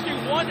 but you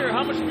actually wonder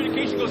how much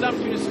communication goes on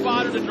between the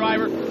spotter and the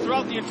driver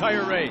throughout the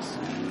entire race.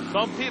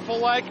 Some people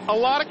like a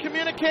lot of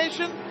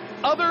communication,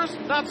 others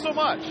not so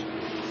much.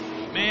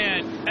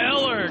 Man,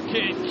 Eller,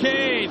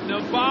 Kincaid,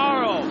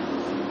 Navarro.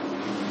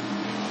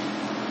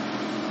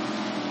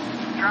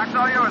 Track's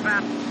all yours,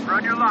 man.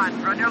 Run your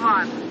line, run your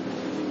line.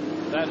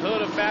 That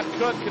hood of Matt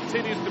Cook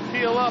continues to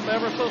peel up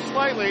ever so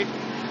slightly.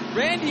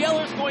 Randy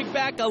Eller's going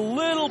back a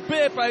little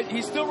bit, but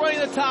he's still running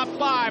the top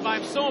 5.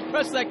 I'm so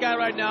impressed with that guy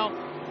right now.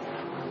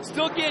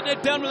 Still getting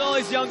it done with all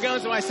these young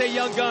guns. When I say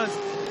young guns,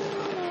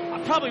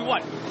 probably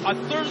what? A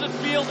third of the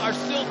field are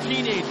still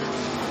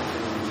teenagers.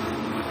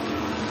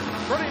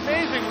 Pretty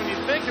amazing when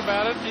you think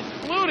about it,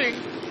 including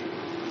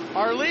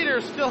our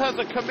leader still has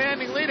a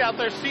commanding lead out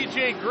there,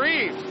 CJ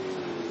Greaves.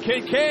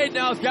 Kincaid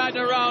now has gotten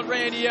around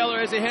Randy Yeller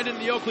as they head into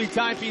the Oakley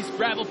timepiece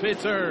gravel pit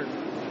turn.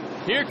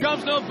 Here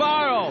comes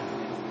Navarro.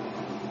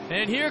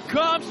 And here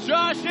comes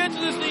Josh into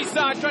this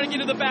Nissan trying to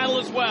get into the battle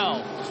as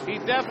well. He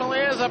definitely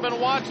is. I've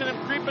been watching him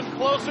creeping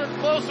closer and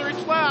closer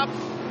each lap.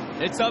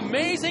 It's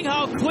amazing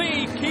how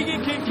clean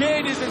Keegan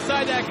Kincaid is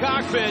inside that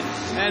cockpit.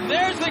 And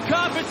there's the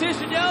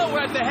competition yellow. We're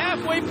at the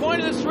halfway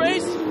point of this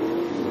race.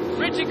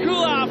 Richie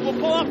Kuloff will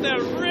pull off that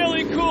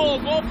really cool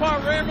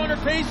Mopar Ram Runner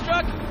pace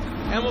truck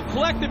and will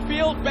collect the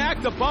field back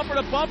to bumper.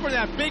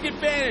 That big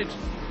advantage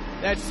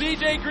that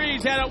CJ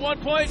Greaves had at one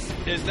point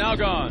is now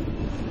gone.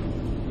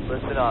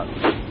 Listen up.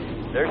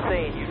 They're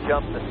saying you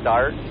jumped the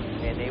start,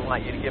 and they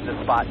want you to give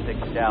the spot to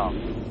Caddell.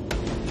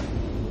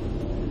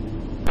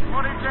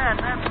 What is that?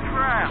 That's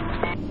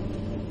crap.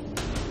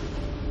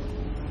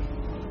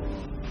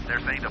 They're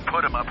saying to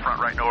put him up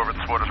front right now over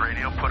the spotters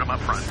radio. Put him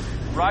up front.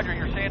 Roger,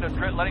 you're saying to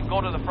let him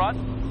go to the front?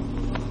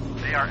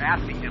 They are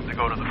asking him to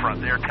go to the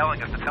front. They are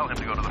telling us to tell him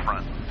to go to the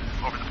front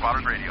over the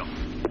spotters radio.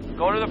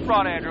 Go to the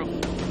front, Andrew.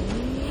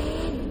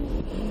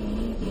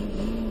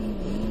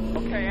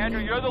 Okay,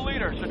 Andrew, you're the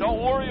leader, so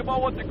don't worry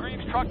about what the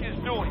Greaves truck is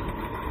doing.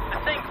 The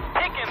thing's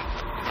ticking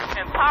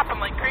and popping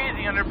like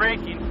crazy under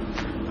braking,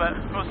 but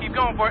we'll keep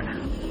going for it.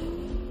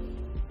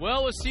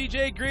 Well, with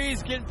CJ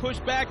Greaves getting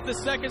pushed back to the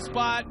second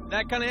spot,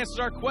 that kind of answers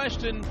our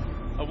question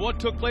of what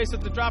took place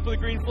at the drop of the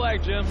green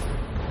flag, Jim.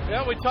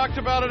 Yeah, we talked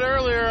about it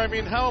earlier. I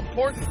mean, how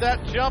important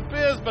that jump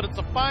is, but it's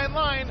a fine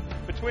line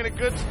between a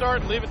good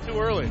start and leave it too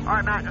early. All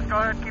right, Matt, just go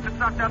ahead. Keep it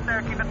sucked up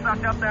there. Keep it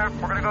sucked up there.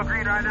 We're going to go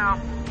green right now.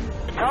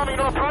 Tell me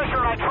no pressure,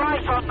 and I try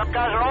something. Them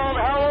guys are all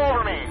the hell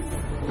over me.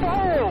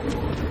 Oh!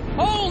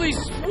 Holy,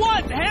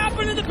 what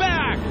happened in the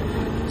back?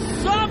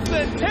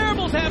 Something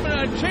terrible's happened.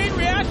 A chain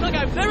reaction like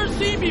I've never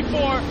seen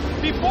before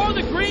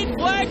the green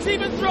flag's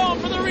even thrown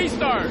for the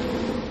restart.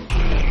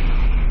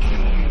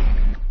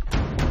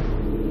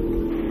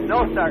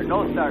 No start,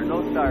 no start,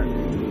 no start.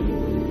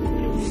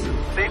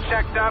 They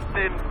checked up,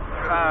 then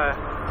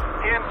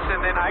hints,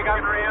 and then I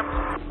got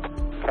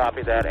rammed.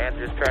 Copy that.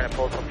 Andrew's trying to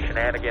pull some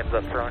shenanigans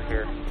up front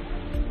here.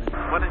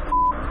 What is...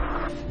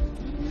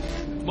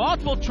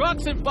 Multiple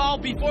trucks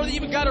involved before they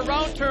even got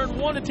around turn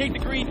one to take the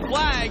green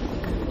flag.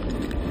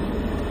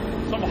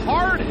 Some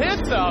hard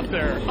hits out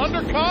there,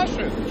 under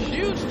caution.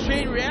 Huge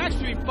chain reaction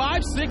between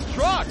 5-6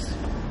 trucks.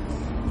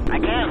 I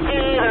can't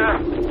see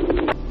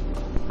either.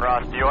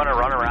 Ross, do you want to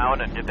run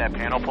around and get that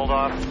panel pulled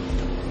off?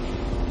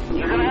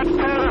 You're going to have to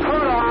tear the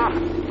hood off.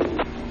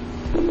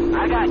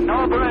 I got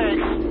no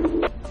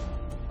brakes.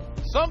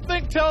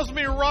 Something tells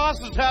me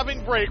Ross is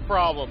having brake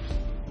problems.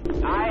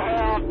 I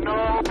have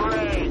no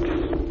brakes.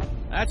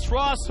 That's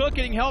Ross Hook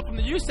getting help from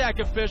the USAC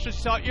officials.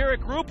 Saw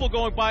Eric Ruppel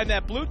going by in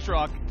that blue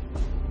truck.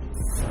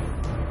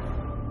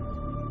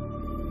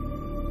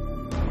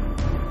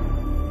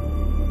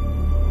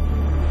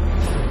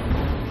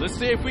 Let's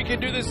see if we can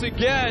do this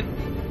again.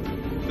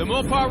 The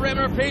Mopar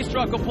Ram pace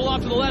truck will pull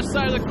off to the left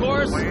side of the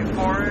course. Wait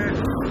for it.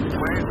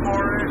 Wait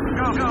for it.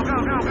 Go, go, go,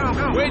 go, go,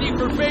 go. Waiting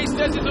for face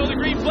doesn't know the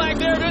green flag.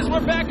 There it is.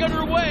 We're back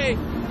underway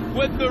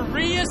with the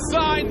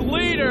reassigned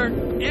leader,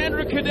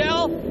 Andrew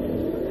Caddell.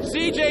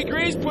 CJ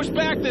Greaves pushed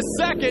back to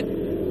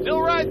second.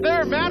 Still right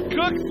there. Matt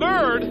Cook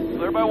third.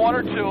 Clear by 1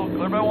 or 2.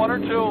 Clear by 1 or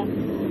 2.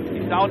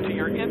 He's down to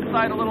your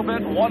inside a little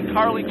bit. One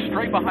car leak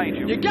straight behind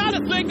you. You got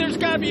to think there's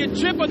got to be a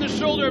chip on the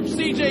shoulder of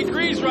CJ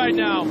Greaves right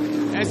now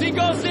as he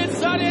goes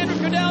inside Andrew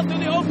Caddell through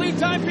the Oakley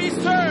timepiece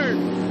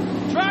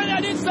turn. Trying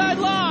that inside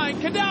line.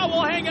 Caddell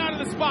will hang out of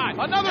the spot.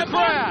 Another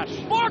crash.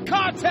 More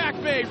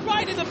contact made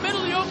right in the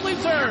middle of the Oakley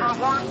turn.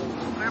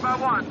 Clear by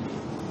 1.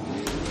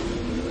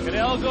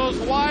 Caddell goes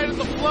wide at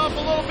the flub a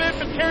little bit,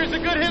 but carries a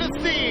good hit of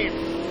steam.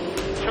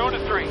 2 to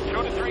 3. 2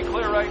 to 3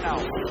 clear right now.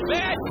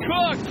 Matt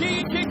Cook,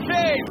 Keegan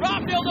Kincaid,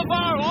 Rafael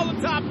Navarro, all the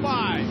top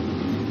 5.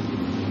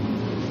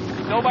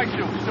 Still by 2.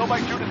 Still by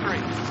 2 to 3.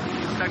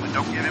 Segment,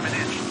 don't give him an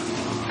inch.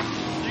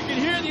 You can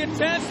hear the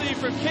intensity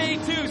from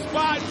K2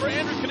 spot for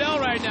Andrew Caddell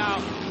right now.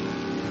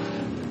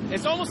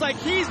 It's almost like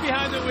he's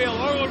behind the wheel,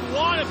 or would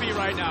want to be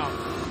right now.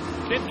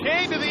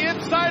 Kincaid to the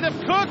inside of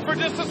Cook for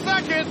just a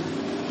second.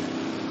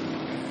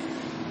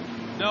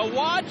 Now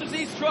watch as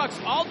these trucks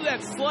all do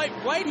that slight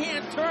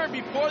right-hand turn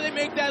before they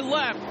make that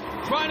left,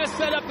 trying to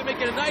set up to make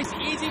it a nice,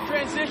 easy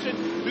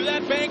transition through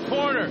that bank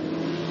corner.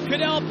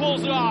 Caddell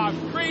pulls it off,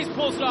 Greaves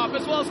pulls it off,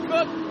 as well as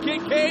Cook,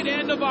 Kincaid,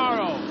 and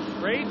Navarro.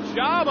 Great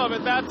job of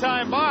it that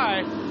time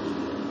by.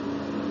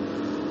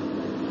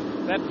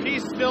 That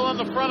piece still on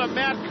the front of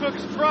Matt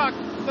Cook's truck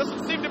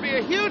doesn't seem to be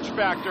a huge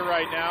factor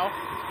right now.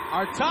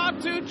 Our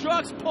top 2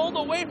 trucks pulled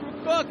away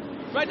from Cook,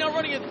 right now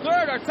running in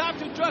third. Our top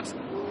 2 trucks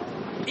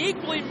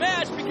equally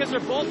matched because they're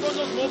both on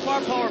those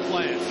Mopar power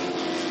plants.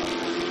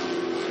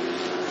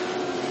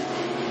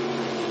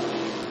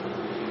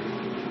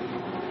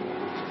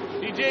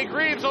 CJ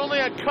Greaves only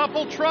a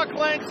couple truck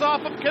lengths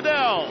off of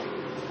Caddell.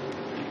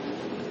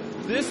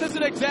 This is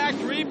an exact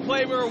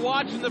replay we were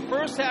watching the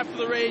first half of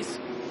the race,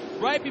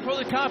 right before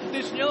the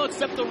competition yellow,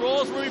 except the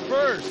roles were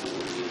reversed.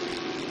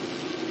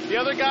 The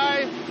other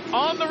guy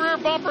on the rear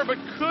bumper, but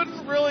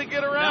couldn't really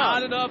get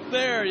around. Not enough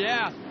there,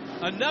 yeah.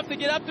 Enough to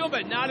get up to him,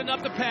 but not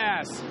enough to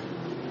pass.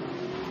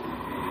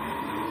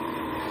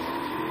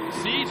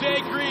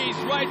 CJ Greaves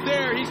right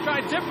there. He's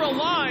trying different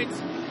lines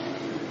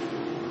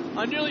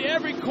on nearly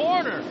every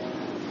corner.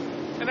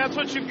 And that's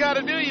what you've got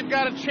to do. You've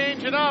got to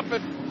change it up.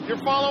 If you're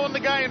following the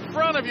guy in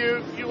front of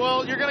you,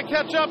 you're going to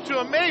catch up to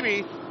him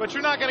maybe, but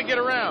you're not going to get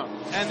around.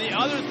 And the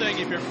other thing,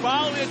 if you're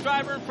following a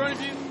driver in front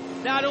of you,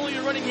 not only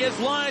are you running his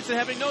lines and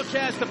having no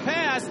chance to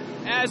pass,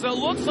 as it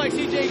looks like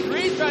CJ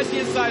Greaves tries the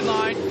inside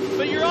line,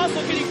 but you're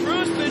also getting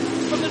roosted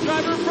from the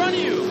driver in front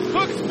of you.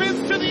 Hook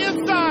spins to the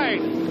inside.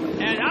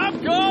 And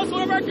up goes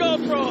one of our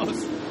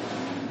GoPros.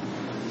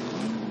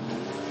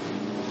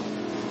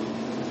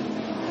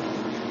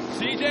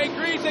 CJ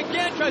Greaves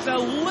again tries a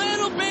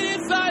little bit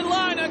inside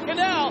line on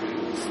Caddell.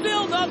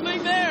 Still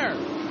nothing there.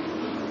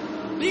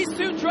 These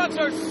two trucks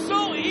are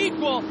so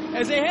equal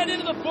as they head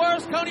into the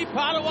Forest County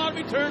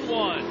Potawatomi Turn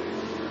 1.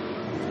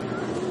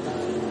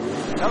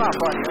 Come on,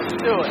 buddy. Let's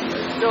do it.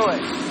 Let's do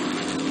it.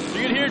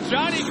 You can hear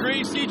Johnny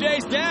Greaves,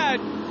 CJ's dad,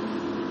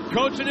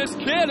 coaching his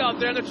kid out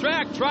there on the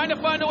track, trying to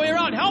find a way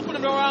around, helping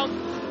him around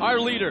our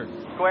leader.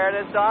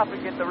 Square this off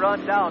and get the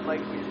run down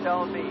like he was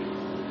telling me.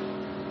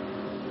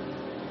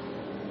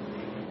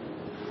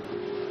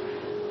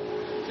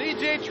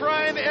 CJ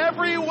trying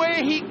every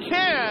way he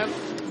can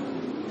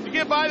to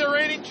get by the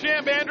reigning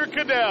champ, Andrew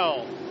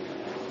Caddell.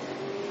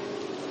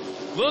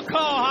 Look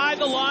how high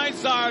the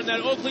lines are in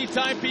that Oakley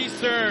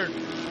timepiece turn.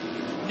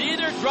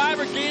 Neither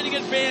driver gaining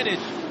advantage.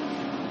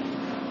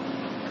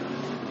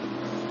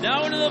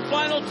 Now into the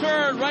final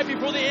turn, right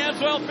before the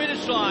Amsoil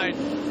finish line.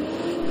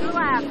 2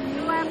 laps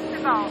to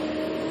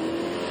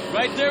go.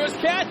 Right there was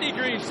Kathy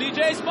Greaves,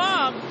 CJ's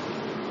mom.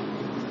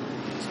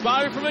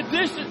 Spotted from a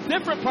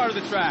different part of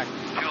the track.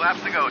 2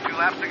 laps to go, 2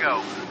 laps to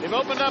go. They've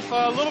opened up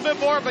a little bit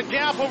more of a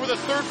gap over the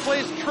third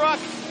place truck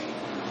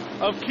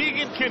of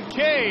Keegan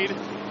Kincaid.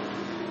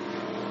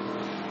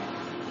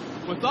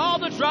 With all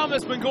the drama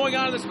that's been going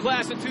on in this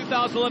class in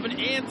 2011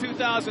 and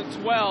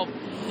 2012,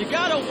 you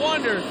gotta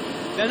wonder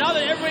that now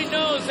that everybody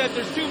knows that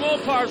there's 2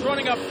 Mopars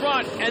running up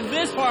front and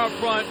this car up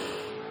front,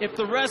 if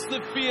the rest of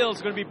the field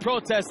is going to be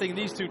protesting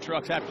these 2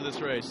 trucks after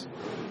this race.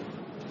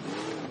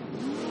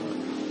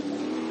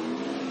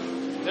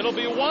 It'll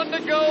be 1 to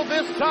go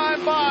this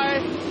time by.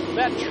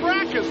 That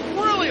track is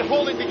really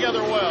holding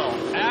together well.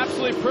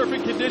 Absolutely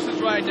perfect conditions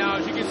right now.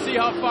 As you can see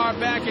how far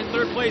back in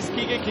third place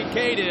Keegan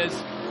Kincaid is.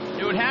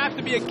 It would have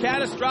to be a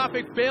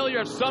catastrophic failure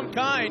of some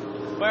kind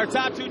by our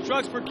top 2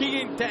 trucks for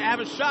Keegan to have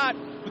a shot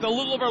with a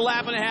little over a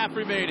lap and a half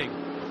remaining.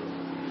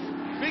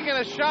 Speaking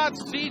of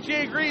shots,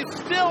 CJ Greaves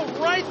still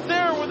right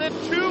there within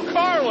 2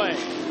 car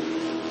lengths.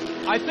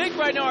 I think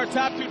right now our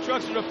top 2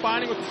 trucks are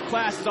defining what this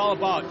class is all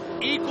about.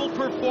 Equal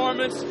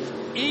performance,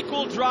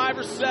 equal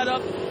driver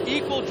setup,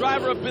 equal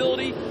driver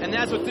ability, and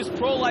that's what this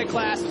Pro-Light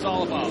class is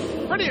all about.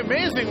 Pretty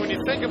amazing when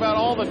you think about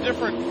all the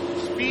different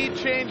speed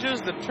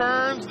changes, the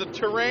turns, the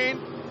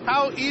terrain,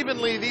 how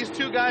evenly these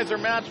 2 guys are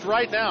matched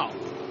right now.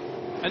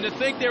 And to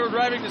think they were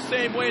driving the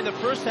same way in the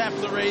first half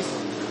of the race,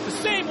 the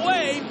same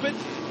way, but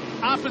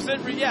opposite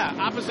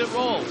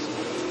roles.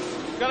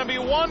 Gonna be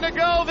 1 to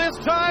go this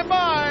time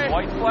by.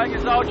 White flag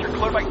is out, you're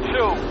clear by 2.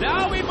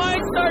 Now we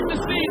might start to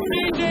see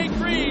CJ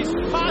Greaves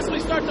possibly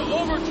start to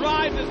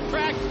overdrive this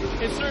track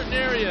in certain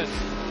areas,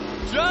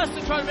 just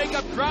to try to make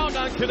up ground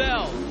on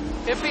Caddell.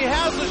 If he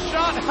has a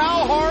shot,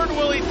 how hard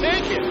will he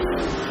take it?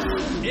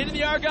 Into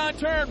the Argonne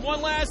turn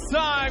one last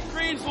time.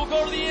 Greaves will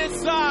go to the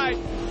inside.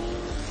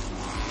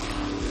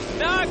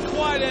 Not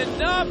quite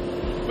enough,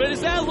 but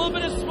is that a little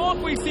bit of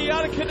smoke we see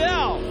out of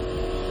Caddell?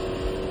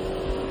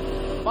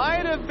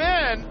 Might have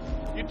been.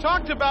 You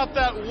talked about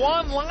that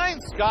one line,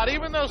 Scott.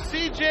 Even though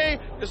CJ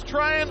is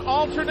trying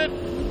alternate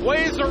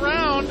ways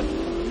around,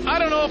 I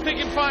don't know if he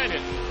can find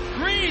it.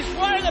 Greaves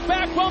right in the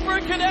back bumper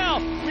of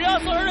Caddell. We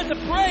also heard at the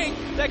break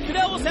that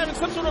Caddell was having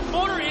some sort of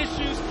motor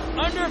issues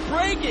under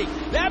braking.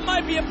 That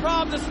might be a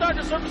problem to start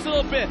to surface a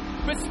little bit.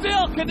 But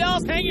still,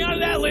 Caddell's hanging on to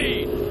that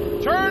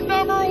lead. Turn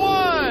number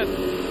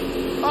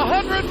 1,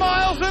 100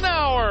 miles an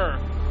hour.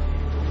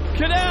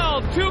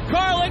 Caddell, 2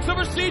 car lengths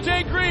over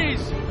CJ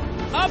Greaves.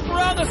 Up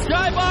around the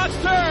skybox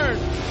turn.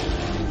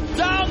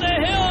 Down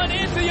the hill and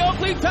into the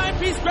Oakley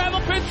timepiece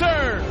gravel pit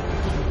turn.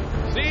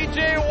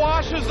 CJ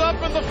washes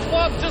up in the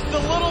flood just a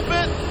little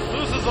bit,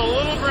 loses a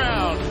little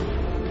ground.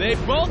 They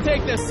both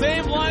take the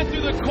same line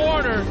through the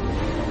corner,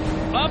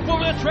 up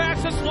over the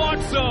Traxxas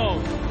launch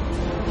zone,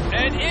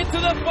 and into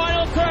the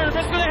final turn. If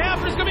it's going to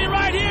happen, it's going to be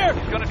right here.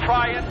 He's going to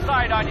try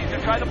inside on you. He's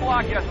going to try to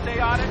block you. Stay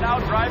on it now.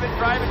 Drive it,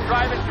 drive it,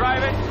 drive it,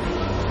 drive it.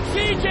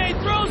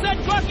 CJ throws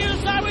that truck in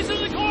sideways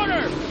into the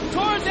corner,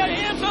 towards that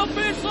Amsoil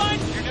finish line.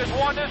 You just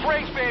won this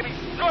race, baby.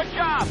 Good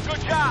job,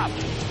 good job.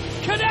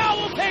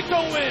 Caddell will take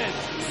the win.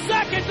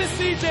 Second to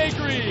CJ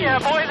Greaves. Yeah,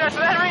 boys, after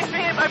that race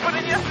team I put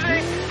in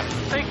yesterday,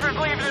 thanks for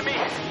believing in me.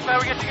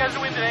 Glad we get you guys to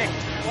win today.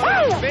 What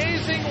an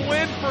amazing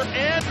win for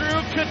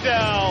Andrew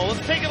Caddell.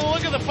 Let's take a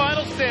look at the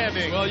final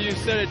standing. Well, you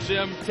said it,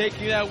 Jim.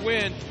 Taking that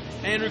win,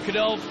 Andrew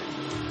Caddell,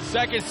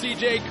 second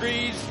CJ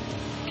Greaves,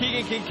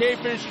 Keegan Kincaid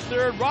finishes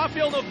third.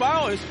 Rafael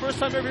Navarro, his first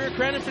time ever here at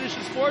Crandon,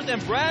 finishes fourth.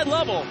 And Brad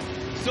Lovell,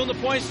 still in the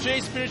points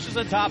chase, finishes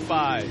in top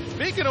 5.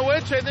 Speaking of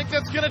which, I think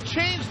that's going to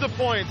change the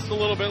points a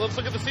little bit. Let's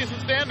look at the season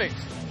standings.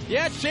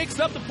 Yeah, it shakes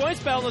up the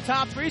points battle in the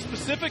top 3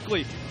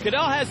 specifically.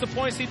 Caddell has the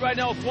points lead right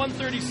now with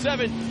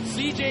 137.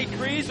 CJ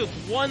Greaves with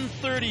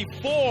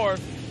 134.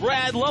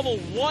 Brad Lovell,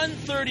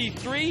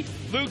 133.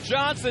 Luke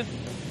Johnson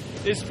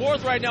is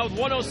fourth right now with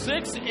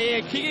 106.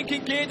 And Keegan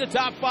Kincaid in the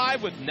top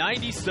 5 with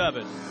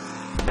 97.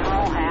 It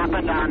all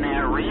happened on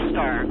that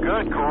restart.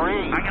 Good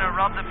grief. I'm going to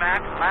rub the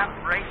back lap,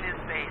 race his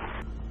face.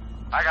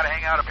 I got to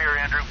hang out up here,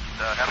 Andrew.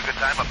 Have a good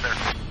time up there.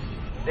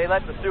 They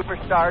let the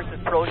superstars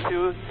and Pro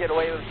 2s get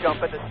away with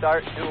jumping to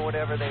start and doing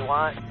whatever they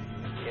want.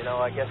 You know,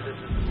 I guess this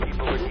is the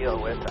people we're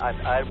dealing with.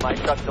 My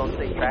trucks don't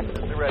say tracks, it's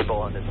a Red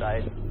Bull on the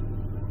side.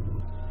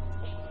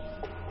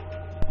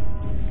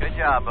 Good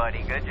job,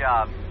 buddy. Good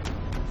job.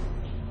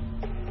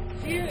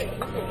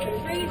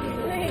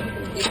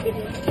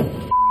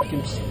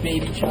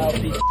 Baby child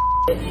piece of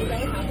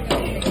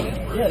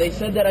Yeah, they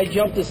said that I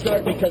jumped to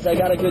start because I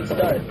got a good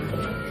start.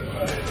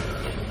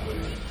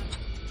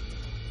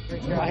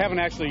 I haven't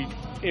actually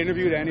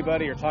interviewed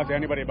anybody or talked to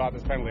anybody about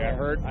this penalty. I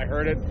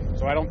heard it,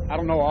 so I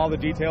don't know all the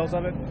details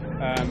of it.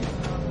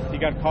 He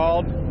got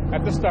called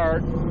at the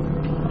start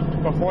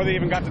before they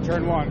even got to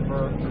turn 1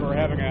 for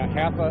having a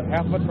half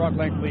a truck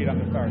length lead on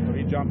the start. So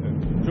he jumped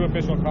it. 2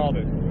 officials called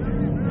it.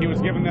 He was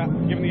given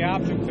the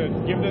option to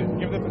give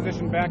the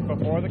position back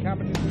before the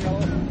competition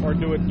yellow or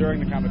do it during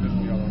the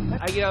competition yellow.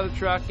 I get out of the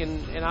truck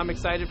and I'm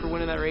excited for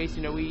winning that race.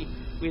 You know, we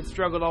had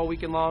struggled all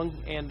weekend long,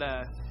 and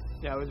I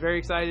was very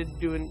excited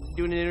doing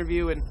an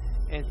interview, and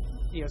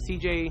you know,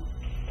 CJ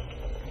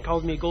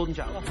calls me a golden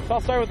child. So I'll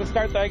start with the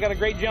start though. I got a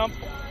great jump.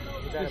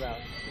 What's that about?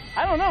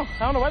 I don't know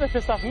why they're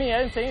pissed off at me.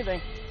 I didn't say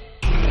anything.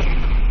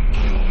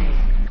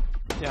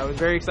 I was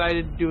very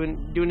excited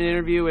doing an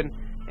interview, and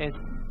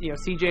you know,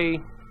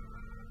 CJ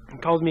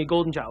calls me a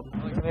golden child.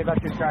 Tell me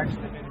about your tracks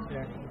in the minutes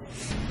there.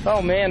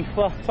 Oh man,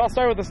 well, so I'll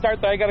start with the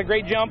start though. I got a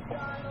great jump.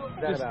 What's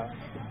that about?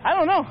 I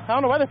don't know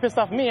why they're pissed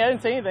off at me. I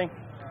didn't say anything.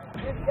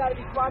 It's got to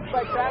be sponsored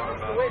by traffic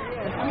to win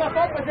here. I'm not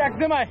sponsored by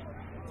traffic, am I? It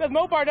says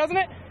Mopar, doesn't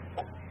it?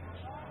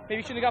 Maybe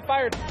you shouldn't have got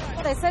fired.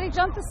 They said he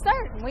jumped the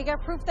start, and we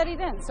got proof that he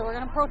didn't, so we're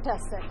going to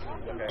protest it.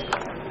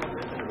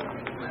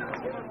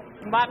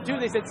 Lap 2,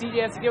 they said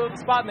CJ has to give up the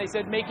spot, and they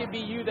said make it be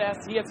you that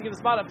he has to give the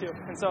spot up to.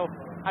 And so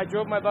I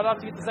drove my butt off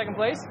to get to second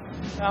place.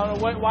 I don't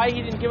know why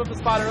he didn't give up the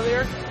spot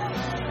earlier.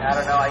 I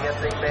don't know. I guess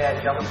they say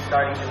I jumped the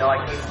start even though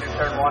I came through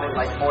turn 1 in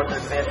like 4th or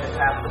 5th and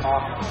passed them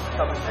off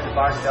coming through the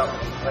bar jump.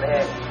 But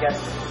hey, I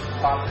guess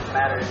spots doesn't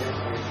matter in this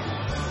year.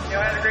 You know,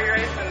 I had a great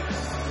race, and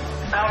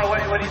I don't know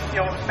what he's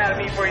mad at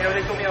me for. You know,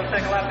 they told me on the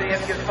second lap that he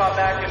had to get the spot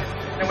back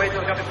and wait till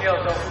the jumping field.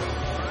 So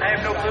I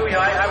have no clue. You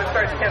know, I would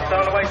start 10th, so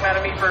I don't know why he's mad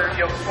at me for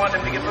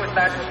wanting him to get pushed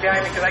back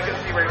behind me because I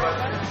couldn't see where he was.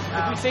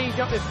 If we say if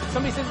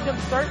somebody says he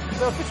jumped the start,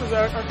 the officials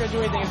aren't going to do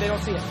anything if they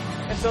don't see it.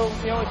 And so,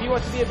 you know, if he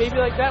wants to be a baby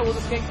like that, we'll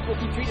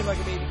keep treating him like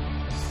a baby.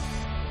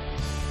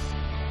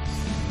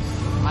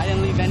 I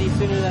didn't leave any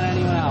sooner than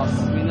anyone else.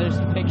 I mean, there's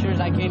pictures.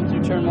 I came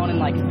through turn 1 in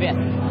like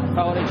 5th. If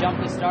I would have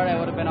jumped the start, I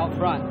would have been out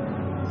front.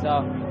 So,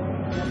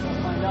 I guess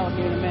we'll find out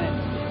here in a minute.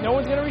 No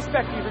one's going to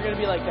respect you if you're going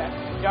to be like that.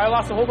 You know, I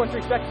lost a whole bunch of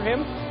respect for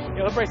him. You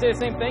know, he'll probably say the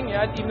same thing,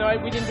 even though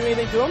we didn't do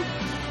anything to him.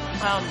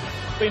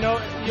 But, you know,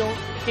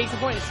 case in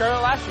point, in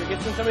Charlotte last year,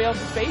 gets in somebody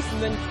else's face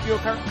and then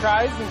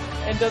cries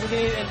and doesn't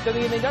get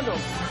anything done to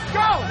him.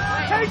 Go!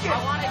 Take it!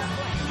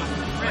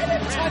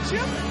 Touch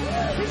him?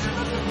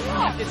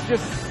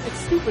 It's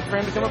stupid for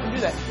him to come up and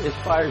do that. As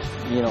far as,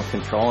 you know,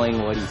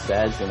 controlling what he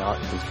says and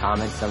his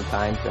comments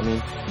sometimes, I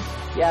mean,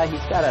 yeah,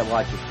 he's got to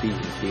watch his P's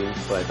and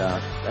Q's, but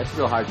that's a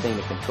real hard thing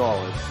to control.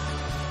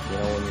 You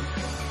know, when your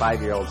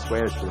 5-year-old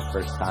swears for the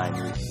first time,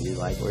 you're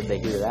like, where'd they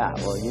hear that?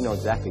 Well, you know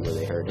exactly where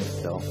they heard it.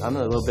 So I'm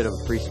a little bit of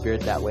a free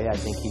spirit that way. I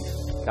think he's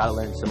got to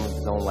learn some of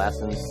his own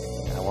lessons.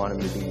 I want him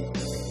to be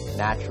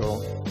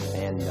natural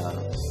and,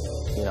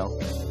 you know,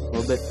 a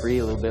little bit free,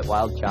 a little bit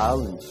wild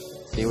child, and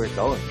see where it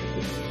goes.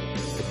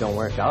 If it don't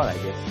work out, I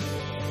guess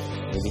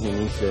maybe he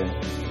needs to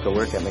go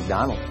work at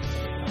McDonald's.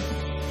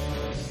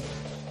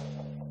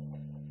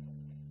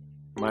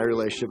 My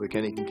relationship with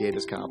Kenny Kincaid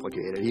is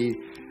complicated. He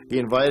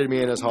invited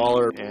me in his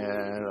hauler,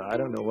 and I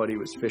don't know what he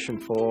was fishing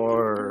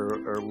for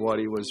or what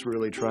he was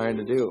really trying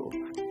to do.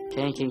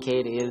 Kenny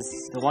Kincaid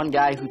is the one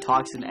guy who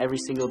talks in every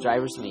single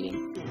driver's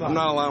meeting. I'm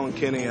not allowing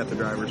Kenny at the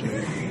driver's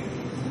meeting.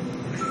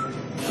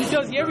 He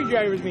tells you every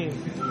driver's meeting.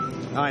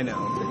 I know.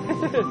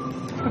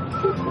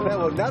 That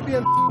will not be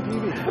on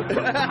TV.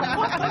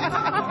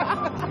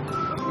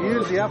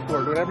 Use the F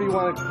word whenever you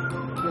want to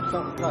get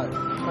something cut.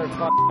 Start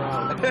fucking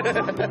around.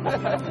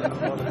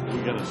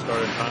 You gonna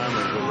start in time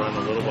or go run a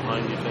little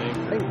behind, you think?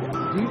 Hey,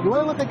 do I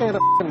look like I have a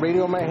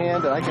radio in my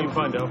hand that I can you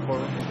find out for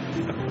me?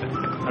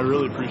 I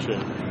really appreciate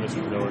it,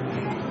 Mr. Miller.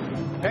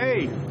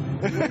 Hey!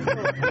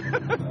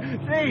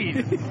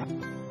 Jeez!